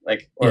 you know,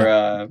 like,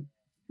 or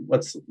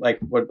what's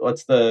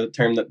the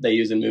term that they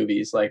use in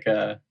movies, like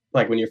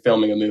when you're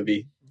filming a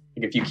movie,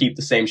 like if you keep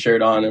the same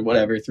shirt on or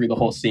whatever through the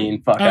whole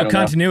scene. I don't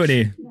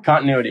continuity. know.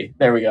 Continuity.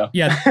 There we go.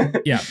 Yeah.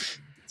 It's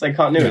like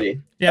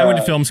continuity. Yeah, I went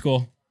to film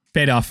school.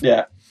 Paid off.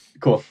 Yeah.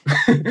 Cool.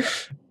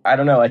 I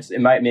don't know.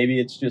 Maybe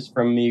it's just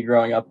from me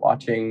growing up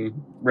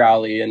watching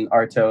Rowley and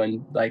Arto,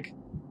 and like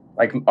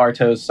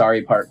Arto's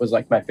sorry part was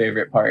like my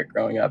favorite part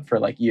growing up for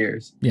like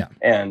years. Yeah.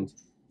 And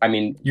I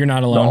mean, you're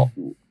not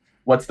alone.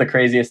 what's the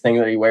craziest thing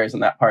that he wears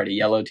in that party?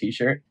 Yellow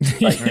t-shirt.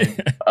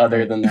 Like,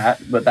 other than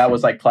that, but that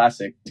was like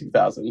classic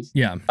 2000s.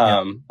 Yeah.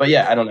 But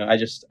yeah, I don't know.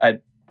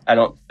 I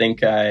don't think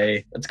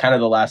it's kind of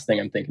the last thing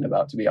I'm thinking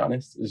about, to be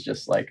honest, is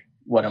just like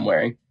what I'm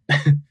wearing.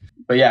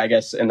 But yeah, I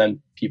guess. And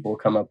then people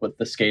come up with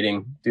the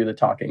skating, do the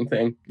talking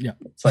thing. Yeah.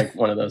 It's like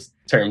one of those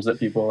terms that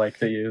people like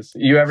to use.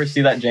 You ever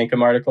see that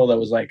Jankum article that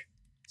was like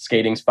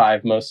skating's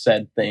 5 most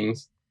said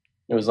things?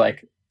 It was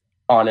like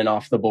on and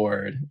off the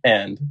board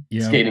and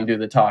skating, do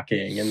the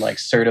talking, and like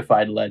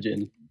certified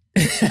legend.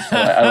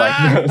 I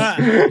like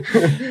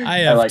those. I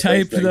have like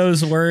typed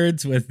those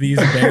words with these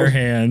bare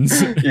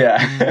hands.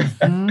 Yeah.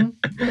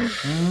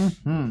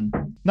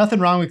 Nothing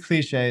wrong with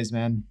cliches,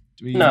 man.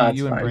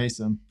 You embrace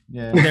them.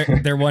 Yeah.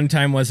 There one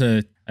time was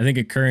I think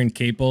a Curran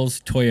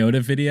Caples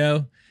Toyota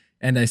video,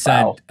 and I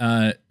said,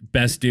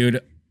 best dude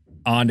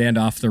on and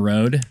off the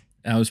road.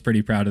 I was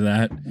pretty proud of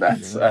that.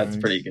 That's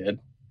pretty good.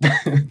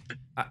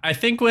 I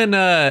think when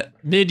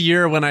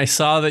mid-year, when I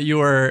saw that you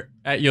were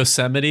at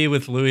Yosemite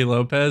with Louis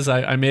Lopez,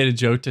 I made a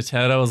joke to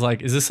Ted. I was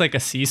like, "Is this like a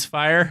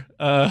ceasefire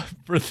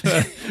for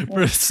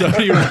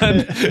Sodi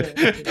run?"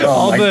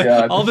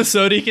 All the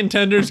Sodi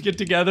contenders get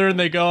together and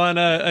they go on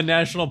a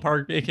national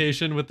park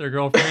vacation with their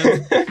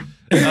girlfriends.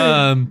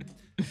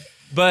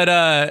 But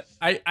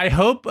I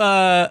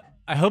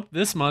hope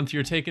this month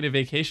you're taking a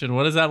vacation.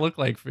 What does that look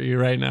like for you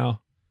right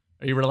now?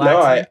 Are you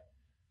relaxing?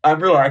 No, I'm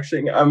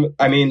relaxing.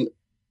 I mean,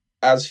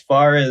 as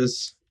far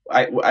as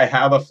I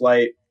have a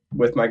flight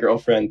with my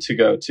girlfriend to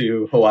go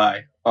to Hawaii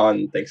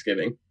on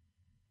Thanksgiving.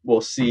 We'll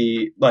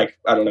see. Like,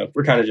 I don't know.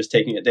 We're kind of just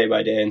taking it day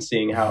by day and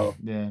seeing how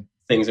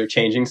things are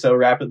changing so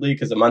rapidly.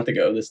 Because a month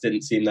ago, this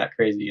didn't seem that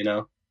crazy, you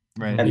know?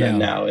 Right. And then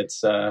now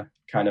it's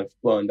kind of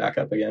blowing back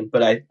up again.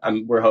 But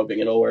we're hoping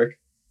it'll work.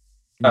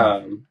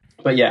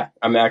 But yeah,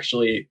 I'm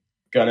actually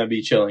gonna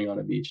be chilling on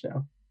a beach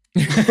now.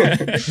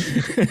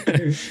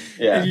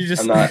 Yeah,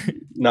 I'm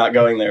not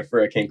going there for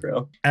a kink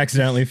row.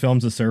 Accidentally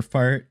films a surf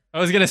part. I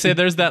was gonna say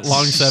there's that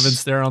long 7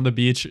 there on the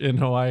beach in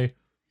Hawaii.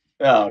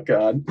 Oh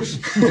God.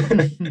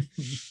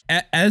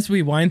 As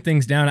we wind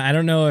things down, I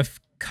don't know if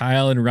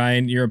Kyle and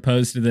Ryan, you're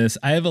opposed to this.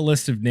 I have a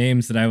list of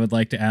names that I would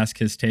like to ask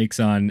his takes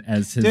on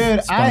as his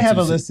Dude, sponsors. I have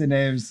a list of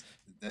names.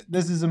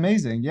 This is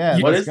amazing. Yeah,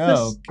 let's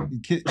go.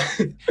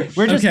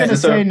 We're just going to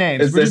say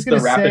names. Is this the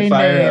rapid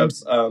fire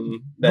names of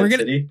Bed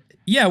City?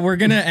 Yeah, we're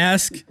going to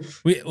ask.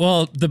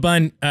 The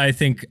Bun, I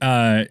think,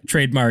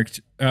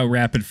 trademarked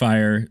rapid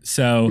fire.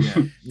 So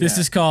this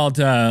is called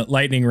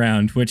lightning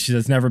round, which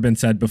has never been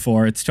said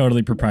before. It's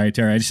totally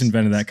proprietary. I just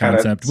invented that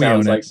concept. We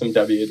own it. Sounds like some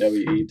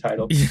WWE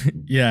title.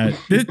 Yeah.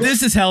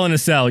 This is hell in a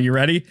cell. You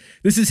ready?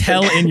 This is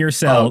hell in your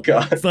cell. Oh,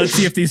 God. So let's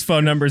see if these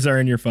phone numbers are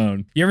in your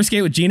phone. You ever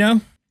skate with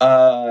Gino?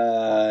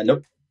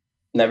 Nope.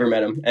 Never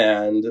met him.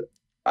 And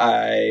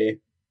I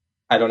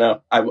don't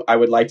know. I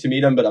would like to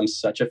meet him, but I'm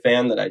such a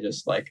fan that I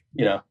just like,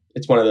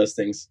 it's one of those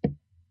things.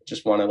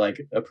 Just want to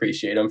like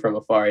appreciate him from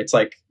afar. It's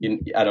like,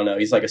 I don't know.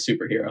 He's like a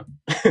superhero.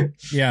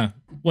 Yeah.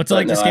 What's it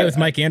like to skate with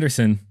Mike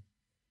Anderson?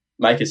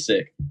 Mike is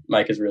sick.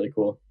 Mike is really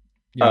cool.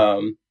 Yeah.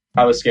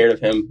 I was scared of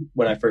him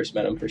when I first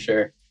met him for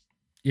sure.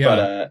 Yeah.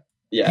 But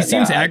yeah. He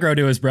seems aggro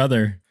to his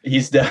brother.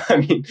 He's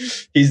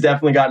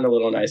definitely gotten a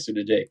little nicer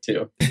to Jake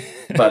too.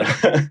 But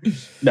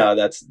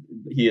no,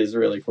 he is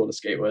really cool to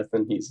skate with.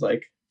 And he's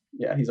like,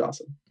 yeah, he's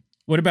awesome.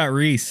 What about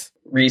Reese?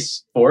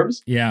 Reese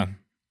Forbes? Yeah.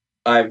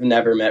 I've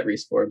never met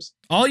Reese Forbes.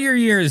 All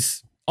your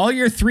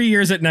 3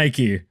 years at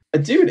Nike.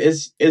 Dude,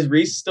 is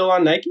Reese still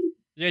on Nike?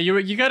 Yeah,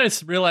 you got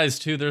to realize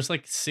too, there's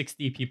like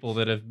 60 people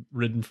that have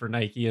ridden for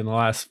Nike in the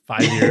last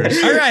 5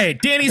 years. All right,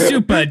 Danny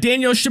Supa,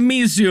 Daniel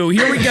Shimizu.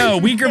 Here we go.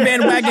 Weaker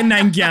Van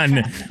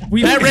Wagenningen.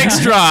 Pat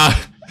Rakestraw.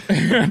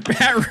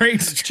 Pat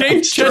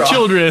Rakestraw. Chet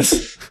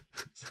Childress.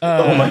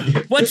 Oh my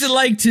God. What's it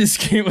like to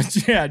skate with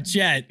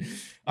Chet?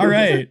 All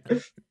right.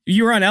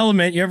 You were on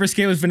Element. You ever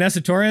skate with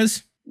Vanessa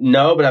Torres?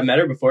 No, but I've met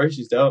her before.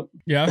 She's dope.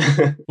 Yeah.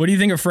 What do you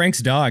think of Frank's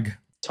dog?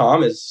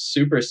 Tom is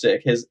super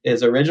sick. His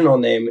original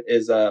name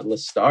is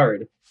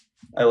Lestard.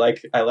 I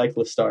like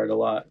Lestard a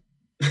lot.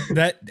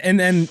 That and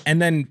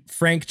then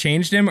Frank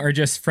changed him, or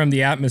just from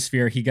the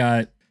atmosphere he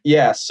got?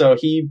 Yeah, so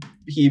he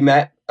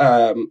met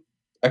a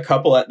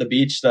couple at the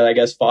beach that I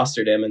guess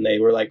fostered him, and they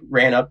were like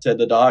ran up to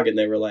the dog and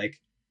they were like,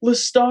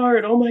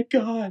 Lestard, oh my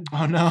God.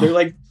 Oh no. They're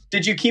like,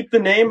 did you keep the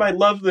name? I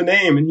love the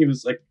name. And he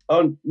was like,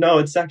 oh no,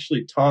 it's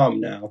actually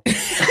Tom now.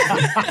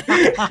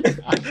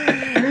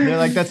 They're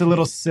like, that's a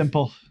little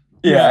simple.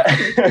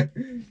 Yeah.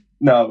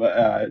 No,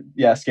 but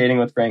yeah, skating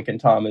with Frank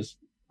and Tom is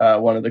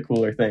one of the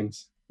cooler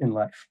things in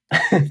life.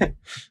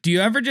 Do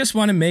you ever just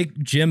want to make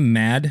Jim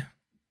mad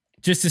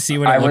just to see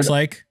what it looks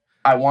like?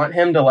 I want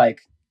him to like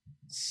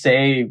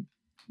say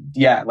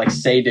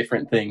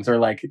different things, or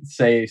like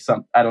say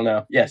some, I don't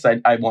know. Yes,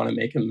 I want to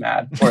make him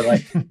mad, or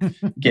like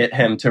get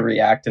him to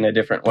react in a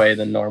different way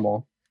than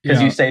normal.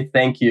 Because you say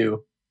thank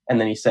you, and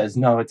then he says,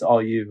 no, it's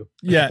all you.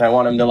 Yeah. And I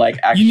want him to like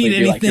actually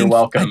be like, you're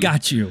welcome. I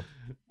got you.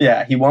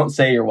 Yeah, he won't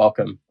say you're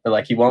welcome, or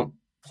like he won't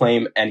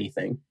claim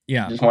anything.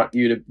 Yeah. I just want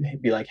you to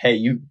be like, hey,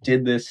 you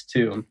did this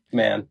too,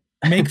 man.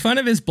 Make fun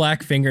of his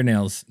black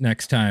fingernails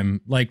next time.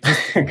 Like,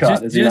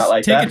 God, just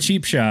like take that? a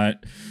cheap shot.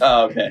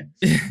 Oh, okay.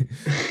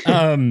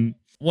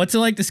 What's it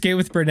like to skate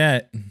with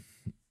Burnett?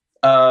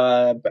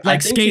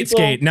 Like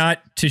skate, not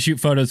to shoot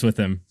photos with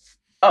him.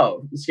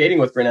 Oh, skating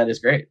with Burnett is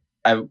great.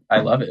 I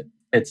love it.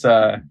 It's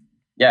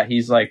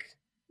he's like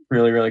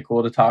really, really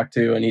cool to talk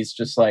to, and he's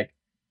just like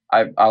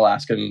I'll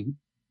ask him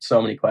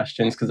so many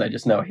questions because I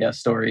just know he has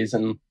stories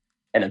and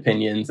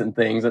opinions and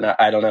things, and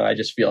I don't know. I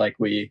just feel like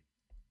we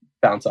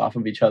bounce off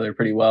of each other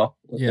pretty well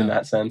in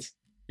that sense.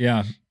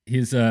 Yeah,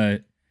 he's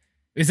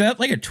is that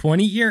like a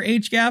 20-year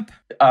age gap?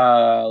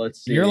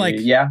 Let's see. You're like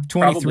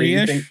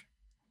 23-ish.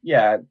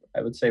 Yeah,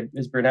 I would say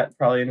is Burnett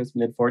probably in his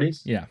mid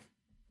 40s.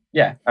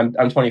 Yeah,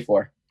 I'm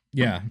 24.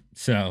 Yeah,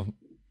 so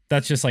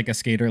that's just like a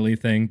skaterly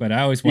thing. But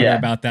I always wonder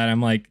about that.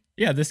 I'm like,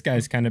 yeah, this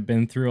guy's kind of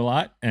been through a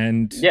lot,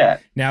 and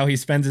now he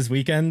spends his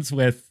weekends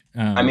with.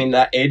 I mean,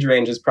 that age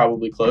range is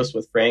probably close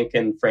with Frank,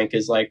 and Frank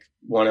is like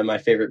one of my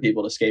favorite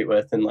people to skate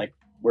with, and like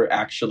we're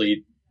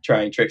actually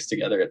trying tricks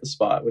together at the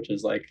spot, which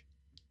is like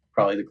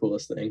probably the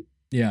coolest thing.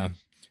 Yeah.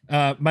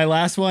 My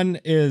last one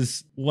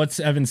is, what's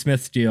Evan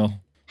Smith's deal?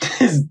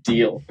 His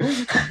deal.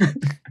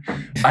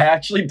 I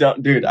actually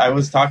don't, dude. I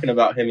was talking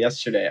about him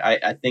yesterday.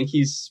 I think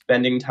he's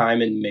spending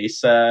time in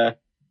Mesa,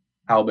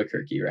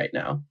 Albuquerque right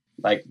now.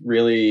 Like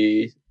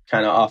really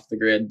kind of off the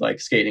grid, like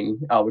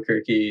skating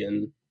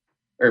Albuquerque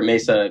or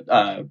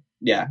Mesa.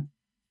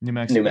 New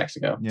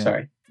Mexico. Yeah.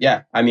 Sorry.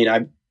 Yeah. I mean,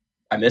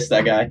 I miss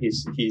that guy.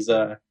 He's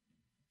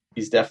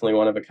definitely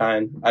one of a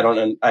kind. I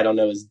don't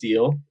know his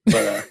deal,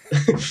 but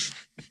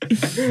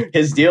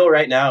his deal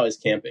right now is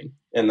camping,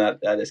 and that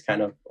is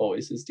kind of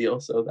always his deal.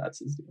 So that's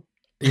his deal.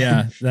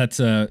 Yeah, that's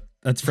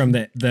from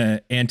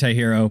the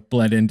anti-hero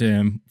bled into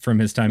him from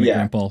his time at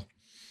Grimple.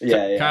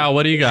 Yeah. Kyle,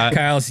 what do you got?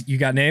 Kyle's, you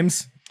got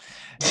names?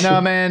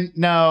 No, man.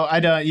 No, I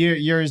don't.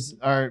 Yours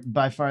are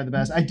by far the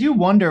best. I do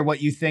wonder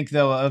what you think,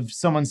 though, of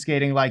someone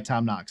skating like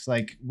Tom Knox.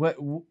 Like, what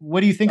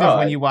do you think of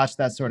when you watch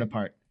that sort of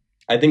part?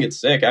 I think it's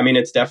sick. I mean,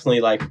 it's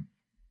definitely like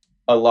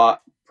a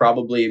lot,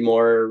 probably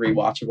more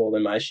rewatchable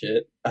than my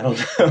shit. I don't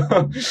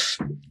know.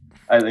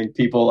 I think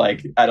people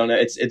like, I don't know.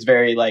 It's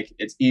very like,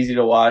 it's easy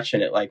to watch,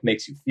 and it like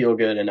makes you feel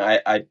good. And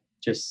I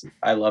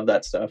love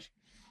that stuff.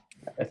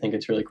 I think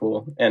it's really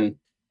cool. And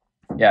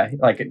yeah,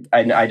 like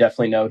I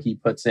definitely know he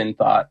puts in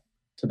thought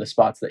to the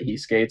spots that he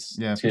skates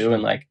too. Sure.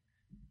 And like,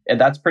 and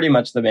that's pretty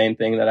much the main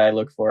thing that I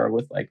look for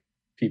with like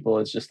people,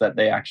 is just that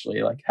they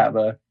actually like have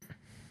a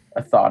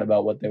thought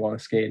about what they want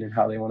to skate and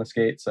how they want to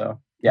skate. So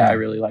yeah, I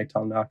really like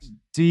Tom Knox.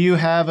 Do you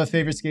have a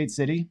favorite skate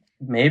city?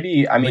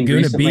 Maybe. I mean,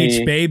 Laguna recently,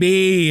 Beach,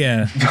 baby.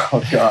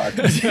 Oh God,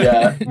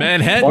 yeah.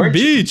 Manhattan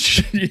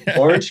Beach.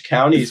 Orange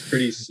County is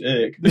pretty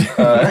sick.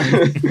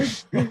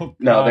 No,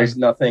 there's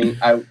nothing.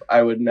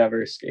 I would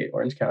never skate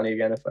Orange County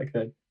again if I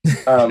could.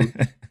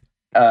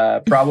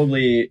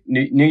 Probably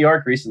New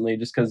York recently,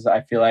 just because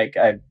I feel like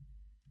I've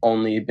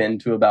only been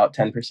to about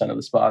 10% of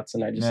the spots,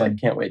 and I just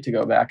like can't wait to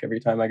go back every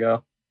time I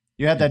go.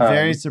 You had that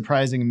very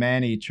surprising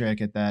Manny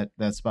trick at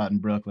that spot in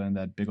Brooklyn,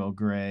 that big old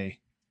gray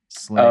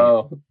slate.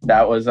 Oh,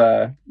 that was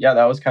that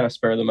was kind of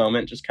spur of the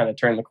moment. Just kind of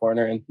turned the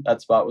corner, and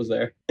that spot was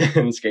there,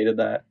 and skated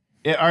that.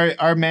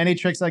 Are Manny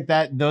tricks like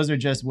that? Those are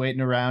just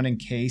waiting around in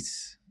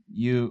case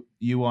you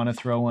want to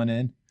throw one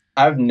in.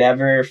 I've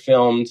never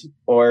filmed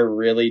or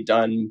really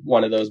done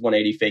one of those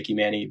 180 fakie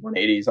Manny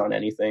 180s on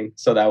anything,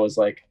 so that was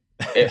like,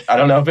 I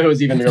don't know if it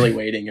was even really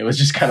waiting. It was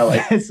just kind of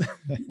like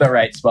the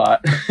right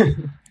spot.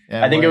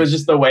 Yeah, I think it was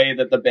just the way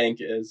that the bank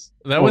is.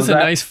 That was a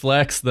nice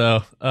flex,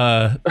 though.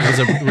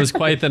 It was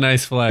quite the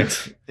nice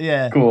flex.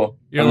 Yeah, cool.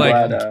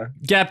 You're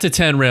gap to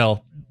 10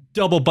 rail,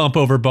 double bump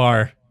over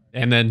bar,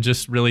 and then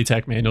just really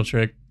tech manual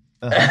trick.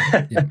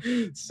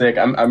 Sick.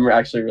 I'm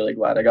actually really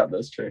glad I got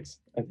those tricks.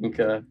 I think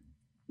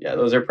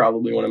those are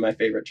probably one of my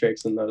favorite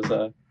tricks in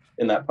those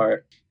in that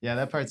part. Yeah,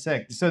 that part's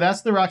sick. So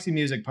that's the Roxy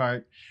Music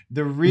part.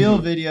 The real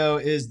video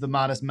is the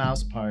Modest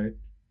Mouse part.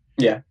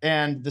 Yeah,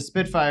 and the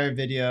Spitfire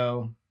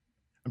video,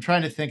 I'm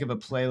trying to think of a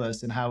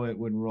playlist and how it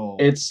would roll.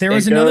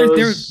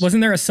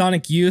 Wasn't there a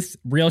Sonic Youth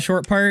real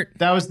short part?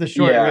 That was the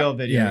short reel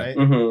video, right?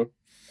 Mm-hmm.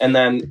 And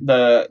then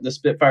the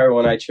Spitfire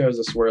one, I chose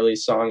a Swirly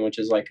song, which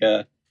is like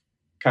a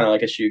kind of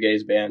like a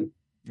shoegaze band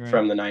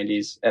from the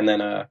 90s. And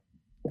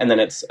then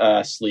it's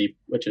Sleep,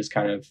 which is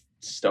kind of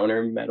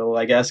stoner metal,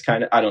 I guess.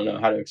 Kind of, I don't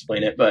know how to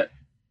explain it, but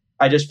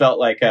I just felt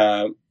like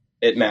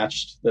it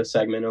matched the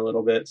segment a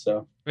little bit.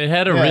 So it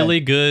had a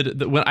really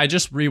good, when I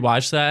just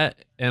rewatched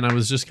that, and I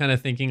was just kind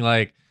of thinking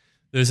like,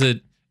 there's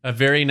a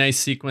very nice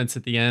sequence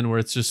at the end where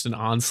it's just an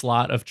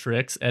onslaught of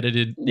tricks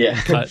edited and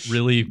cut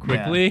really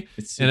quickly.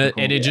 Yeah,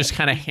 and it just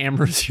kind of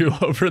hammers you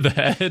over the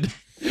head.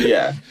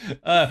 Yeah.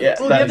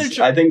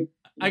 I think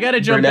I got to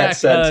jump Burnett back.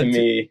 said to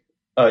me,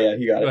 oh yeah,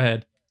 you got it. Go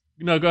ahead.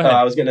 No, go ahead.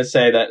 I was going to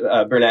say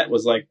that Burnett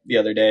was like the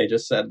other day,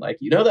 just said like,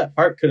 that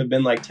part could have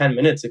been like 10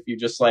 minutes if you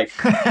just like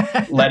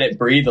let it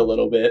breathe a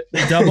little bit.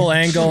 Double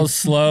angles,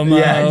 slow-mo.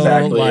 Yeah,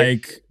 exactly.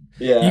 Like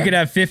Yeah. You could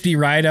have 50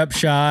 ride-up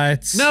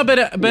shots. No, but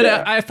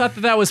I thought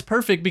that was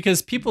perfect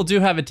because people do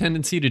have a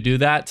tendency to do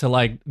that. To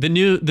like the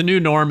new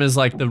norm is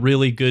like the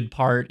really good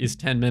part is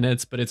 10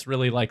 minutes, but it's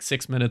really like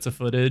 6 minutes of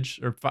footage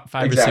or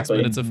 5 or 6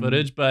 minutes of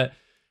footage. But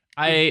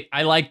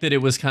I like that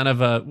it was kind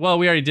of a, well,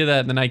 we already did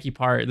that in the Nike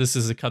part. This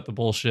is a cut the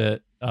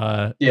bullshit.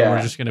 We're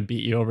just gonna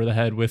beat you over the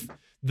head with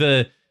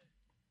the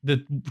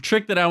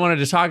trick that I wanted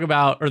to talk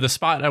about, or the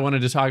spot I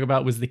wanted to talk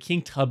about, was the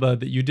kinked hubba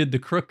that you did the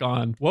crook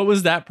on. What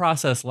was that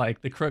process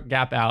like? The crook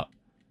gap out.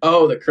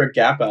 Oh, the crook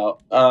gap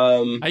out.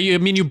 I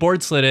mean, you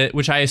board slid it,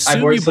 which I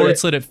assume you board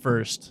slid it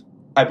first.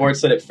 I board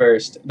slid it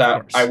first.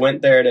 That I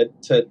went there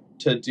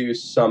to do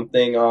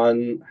something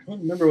on. I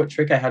don't remember what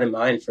trick I had in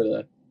mind for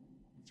the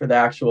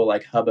actual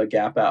like hubba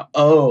gap out.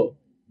 Oh,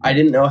 I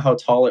didn't know how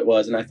tall it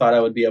was, and I thought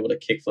I would be able to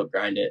kickflip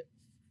grind it,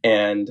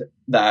 and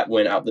that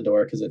went out the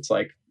door because it's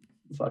like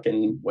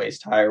fucking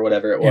waist high or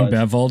whatever it was.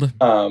 Embeveled.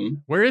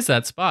 Where is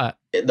that spot?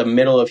 In the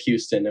middle of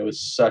Houston. It was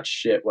such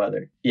shit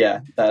weather. Yeah,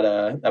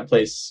 that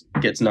place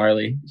gets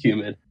gnarly,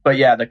 humid. But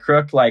yeah, the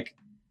crook, like,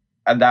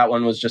 that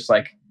one was just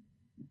like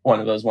one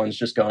of those ones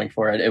just going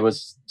for it. It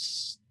was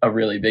a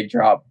really big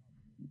drop.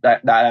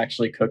 That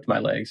actually cooked my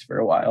legs for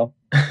a while.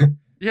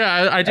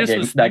 Yeah, I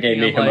just that gave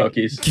me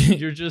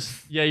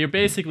Himokis. You're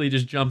basically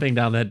just jumping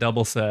down that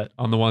double set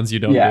on the ones you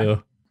don't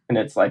do. And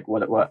it's like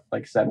what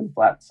like 7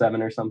 flat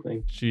 7 or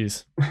something.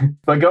 Jeez.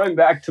 But going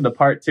back to the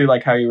part 2,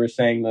 like how you were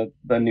saying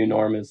the new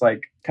norm is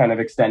like kind of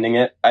extending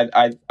it.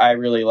 I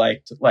really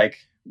liked like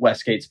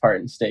Westgate's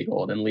part in Stay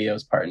Gold and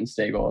Leo's part in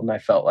Stay Gold, and I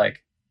felt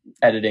like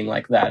editing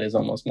like that is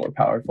almost more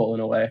powerful in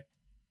a way.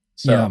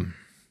 So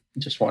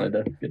just wanted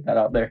to get that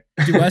out there.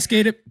 Do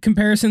Westgate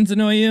comparisons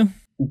annoy you?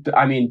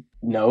 I mean,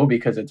 no,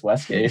 because it's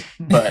Westgate,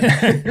 but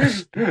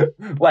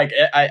like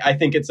I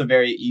think it's a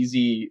very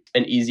easy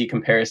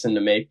comparison to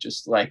make,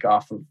 just like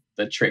off of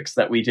the tricks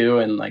that we do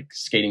and like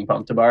skating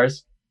bump to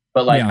bars.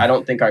 But like, I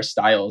don't think our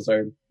styles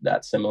are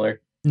that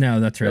similar. No,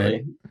 that's really.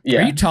 Right.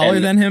 Yeah. Are you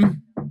taller than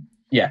him?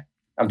 Yeah,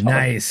 I'm taller.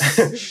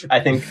 Nice. I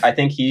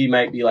think he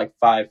might be like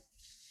 5'4"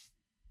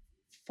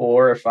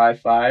 or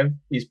 5'5".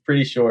 He's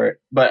pretty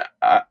short, but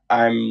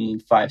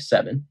I'm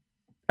 5'7".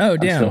 Oh,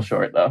 damn. I'm still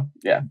short though.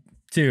 Yeah.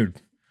 Dude.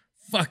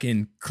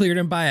 Fucking cleared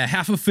him by a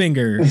half a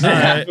finger.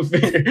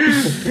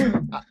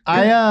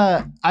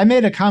 I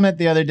made a comment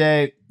the other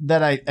day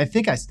that I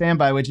think I stand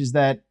by, which is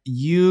that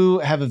you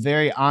have a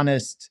very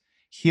honest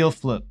heel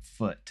flip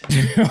foot.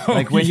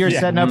 Like when you're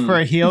setting up for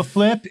a heel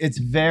flip, it's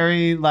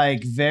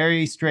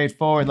very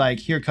straightforward. Like,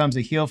 here comes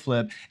a heel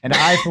flip. And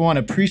I, for one,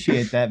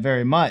 appreciate that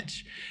very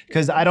much,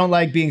 because I don't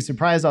like being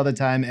surprised all the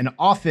time. And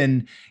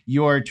often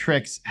your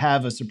tricks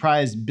have a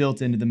surprise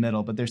built into the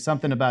middle, but there's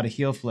something about a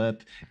heel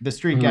flip, the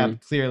street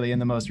gap clearly in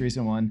the most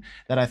recent one,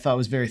 that I thought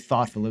was very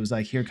thoughtful. It was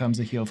like, here comes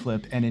a heel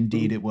flip. And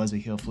indeed it was a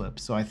heel flip.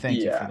 So I thank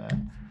you for that.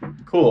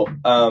 Cool.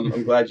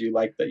 I'm glad you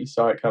liked that. You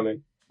saw it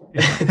coming.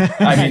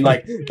 I mean,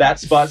 like that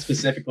spot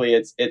specifically,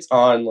 it's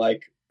on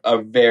like a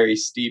very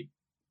steep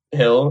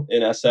hill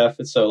in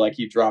SF. So like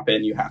you drop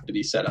in, you have to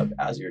be set up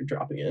as you're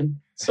dropping in.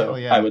 So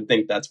I would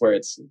think that's where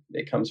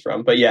it comes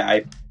from. But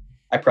yeah,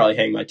 I probably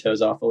hang my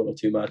toes off a little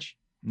too much.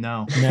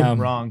 No,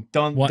 wrong.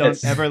 Don't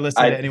ever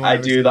listen to anyone. I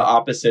do the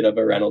opposite of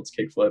a Reynolds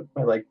kickflip.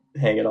 I like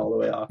hang it all the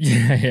way off.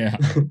 Yeah.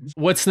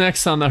 What's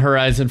next on the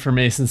horizon for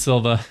Mason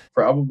Silva?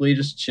 Probably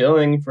just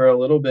chilling for a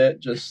little bit.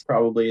 Just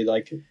probably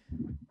like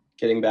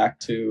getting back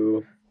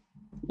to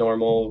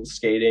normal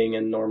skating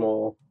and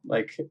normal,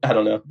 like, I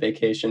don't know,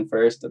 vacation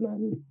first, and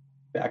then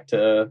back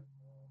to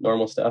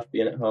normal stuff,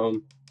 being at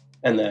home.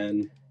 And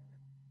then,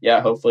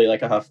 yeah, hopefully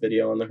like a Huff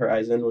video on the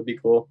horizon would be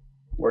cool.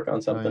 Work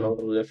on something a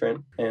little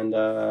different. And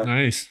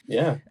nice.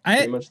 Yeah,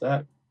 pretty much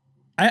that.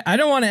 I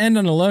don't want to end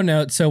on a low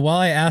note, so while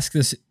I ask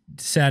this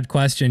sad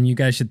question, you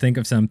guys should think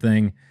of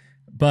something.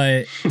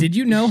 But did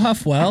you know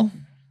Huff well?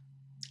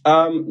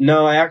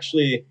 No,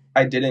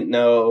 I didn't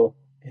know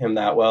him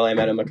that well. I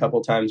met him a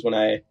couple times when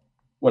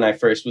I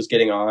first was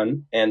getting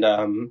on, and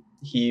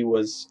he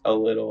was a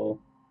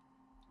little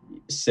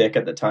sick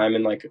at the time,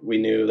 and like we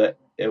knew that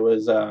it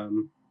was I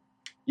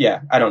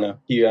don't know,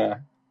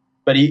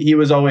 but he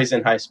was always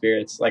in high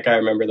spirits. Like I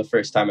remember the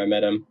first time I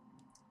met him,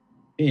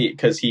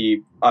 because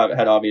he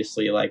had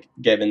obviously like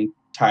given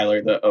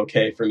Tyler the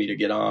okay for me to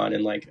get on,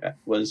 and like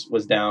was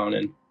down,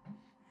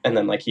 and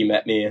then like he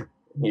met me, and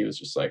he was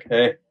just like,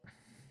 hey,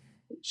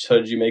 so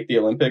did you make the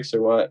Olympics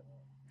or what?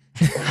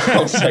 I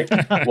was like,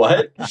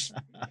 what?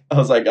 I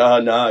was like,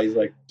 oh no. He's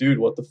like, dude,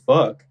 what the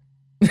fuck?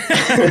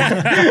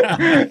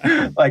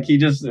 Like he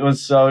just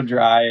was so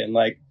dry and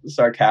like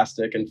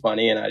sarcastic and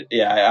funny, and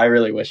I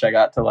really wish I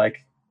got to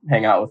like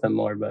hang out with him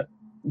more, but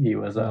he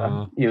was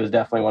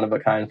definitely one of a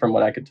kind from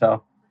what I could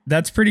tell.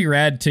 That's pretty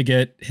rad to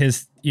get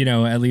his,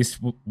 at least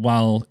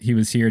while he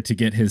was here, to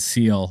get his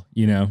seal,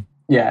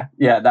 Yeah,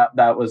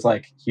 that was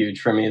like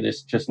huge for me,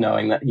 just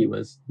knowing that he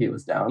was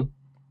down.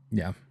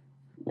 Yeah.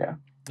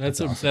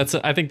 That's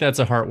I think that's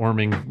a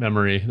heartwarming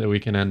memory that we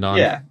can end on.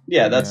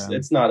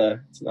 It's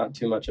not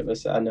too much of a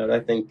sad note.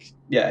 I think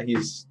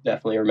he's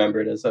definitely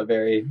remembered as a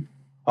very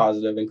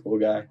positive and cool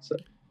guy. So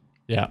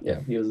Yeah. Yeah,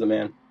 he was the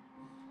man.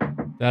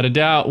 Without a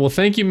doubt. Well,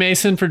 thank you,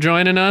 Mason, for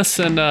joining us.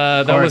 And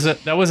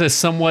that was a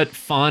somewhat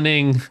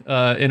fawning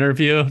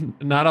interview.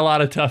 Not a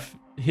lot of tough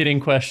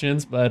hitting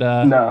questions, but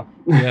no.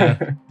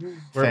 Yeah,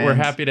 we're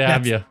happy to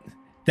have you.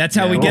 That's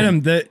how we get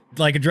him.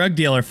 Like a drug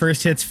dealer,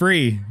 first hit's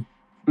free,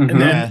 and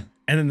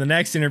then the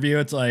next interview,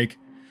 it's like,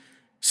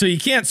 so you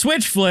can't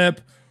switch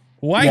flip.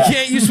 Why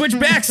can't you switch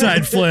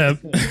backside flip?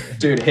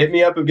 Dude, hit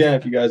me up again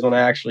if you guys want to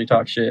actually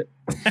talk shit.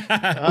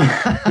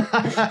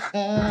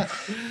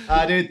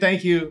 Dude,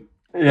 thank you.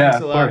 Yeah,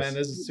 thanks a lot, man.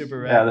 This is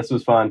super rad. Yeah, this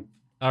was fun.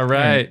 All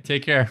right,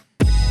 take care.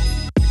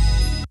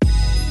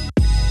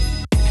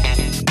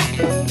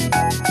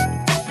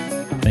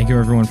 Thank you,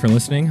 everyone, for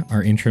listening.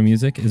 Our intro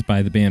music is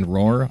by the band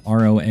Roar,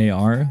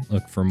 R-O-A-R.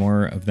 Look for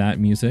more of that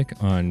music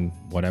on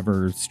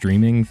whatever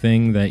streaming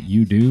thing that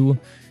you do.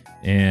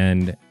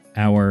 And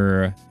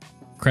our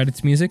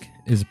credits music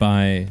is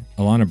by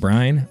Alana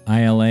Brine,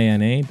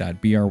 ilana.bryne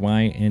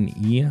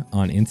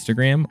on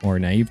Instagram, or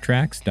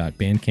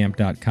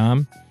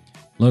naivetracks.bandcamp.com.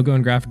 Logo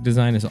and graphic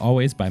design, as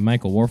always, by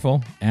Michael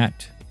Warfel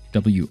at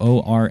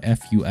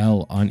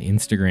WORFUL on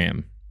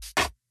Instagram.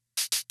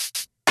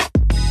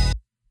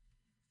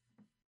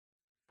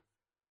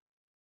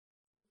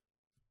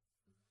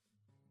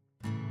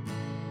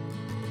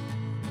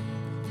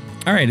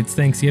 All right, it's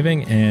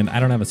Thanksgiving, and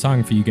I don't have a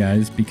song for you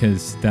guys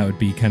because that would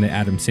be kind of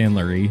Adam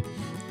Sandler-y,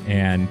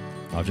 and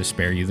I'll just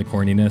spare you the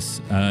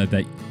corniness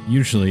that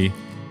usually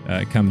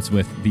comes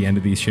with the end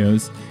of these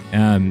shows.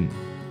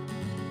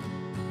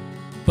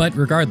 But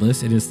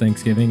regardless, it is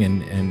Thanksgiving,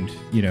 and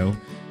you know,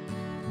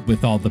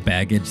 with all the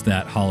baggage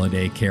that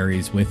holiday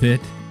carries with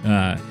it,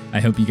 I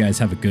hope you guys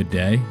have a good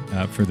day.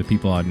 For the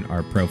people on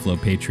our ProFlow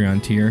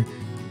Patreon tier,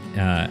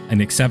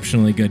 an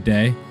exceptionally good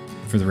day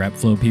for the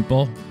RepFlow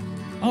people.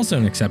 Also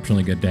an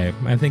exceptionally good day.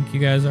 I think you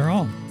guys are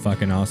all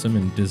fucking awesome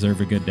and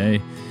deserve a good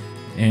day.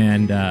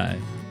 And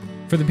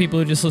for the people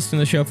who just listen to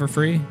the show for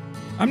free,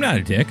 I'm not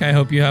a dick. I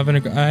hope you have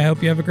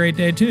a great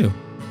day too.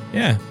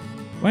 Yeah,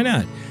 why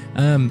not?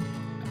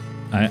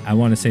 I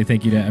want to say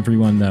thank you to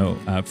everyone though,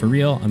 for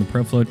real on the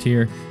ProFlow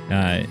tier.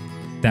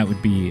 That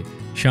would be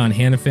Sean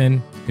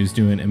Hannafin, who's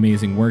doing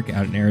amazing work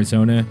out in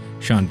Arizona.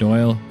 Sean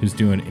Doyle, who's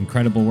doing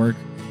incredible work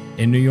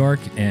in New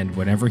York, and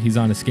whenever he's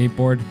on a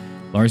skateboard.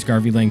 Lars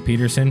Garvey Lang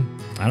Peterson,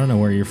 I don't know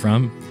where you're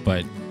from,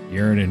 but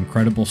you're an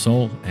incredible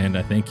soul, and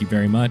I thank you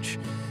very much.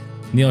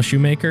 Neil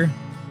Shoemaker,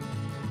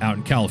 out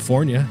in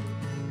California,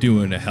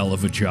 doing a hell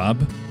of a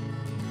job.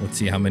 Let's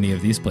see how many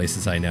of these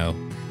places I know.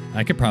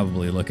 I could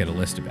probably look at a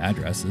list of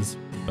addresses,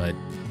 but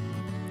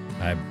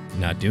I'm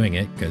not doing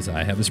it because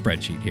I have a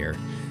spreadsheet here.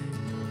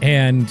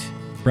 And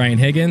Brian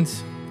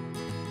Higgins,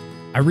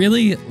 I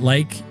really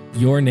like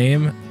your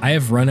name. I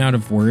have run out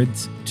of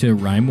words to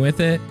rhyme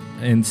with it,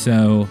 and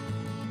so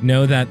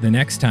know that the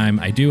next time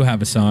I do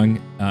have a song,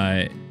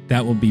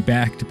 that will be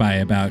backed by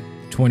about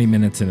 20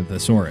 minutes in a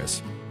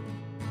thesaurus.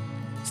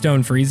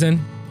 Stone Friesen,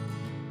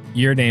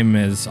 your name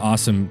is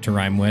awesome to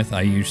rhyme with.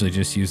 I usually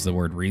just use the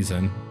word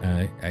reason.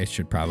 I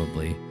should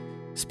probably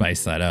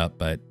spice that up,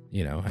 but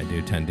you know, I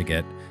do tend to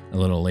get a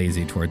little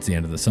lazy towards the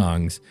end of the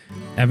songs.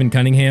 Evan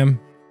Cunningham,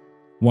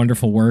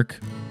 wonderful work.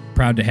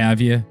 Proud to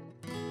have you.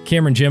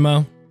 Cameron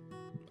Jimmo,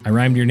 I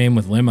rhymed your name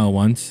with limo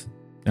once.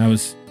 That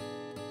was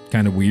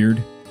kind of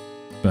weird.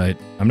 But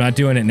I'm not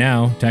doing it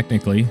now,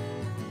 technically.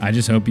 I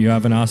just hope you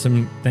have an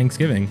awesome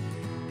Thanksgiving.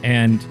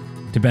 And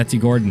to Betsy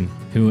Gordon,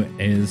 who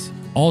is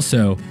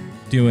also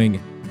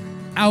doing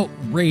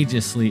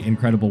outrageously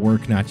incredible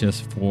work, not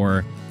just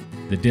for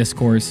the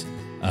discourse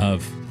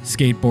of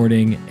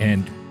skateboarding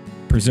and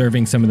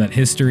preserving some of that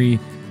history,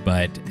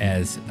 but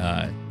as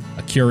a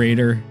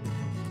curator,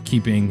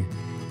 keeping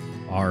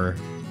our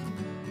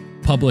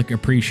public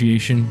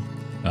appreciation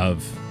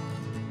of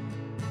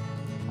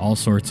all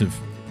sorts of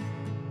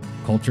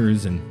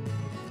cultures and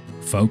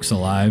folks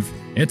alive.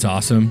 It's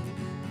awesome.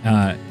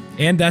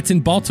 And that's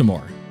in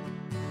Baltimore.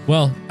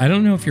 Well, I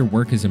don't know if your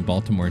work is in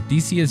Baltimore.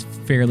 DC is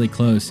fairly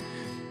close.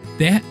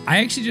 I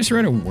actually just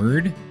read a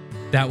word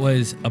that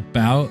was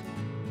about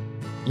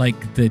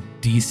like the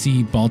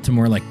DC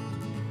Baltimore like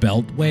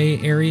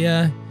Beltway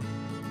area,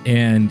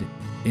 and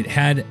it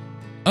had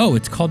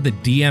it's called the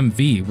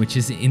DMV, which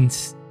is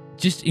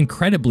just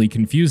incredibly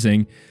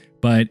confusing,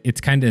 but it's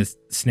kind of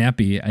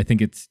snappy. I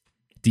think it's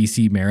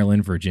DC,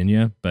 Maryland,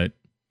 Virginia, but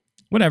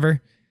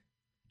whatever.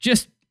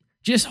 Just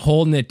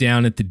holding it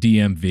down at the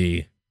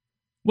DMV.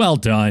 Well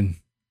done.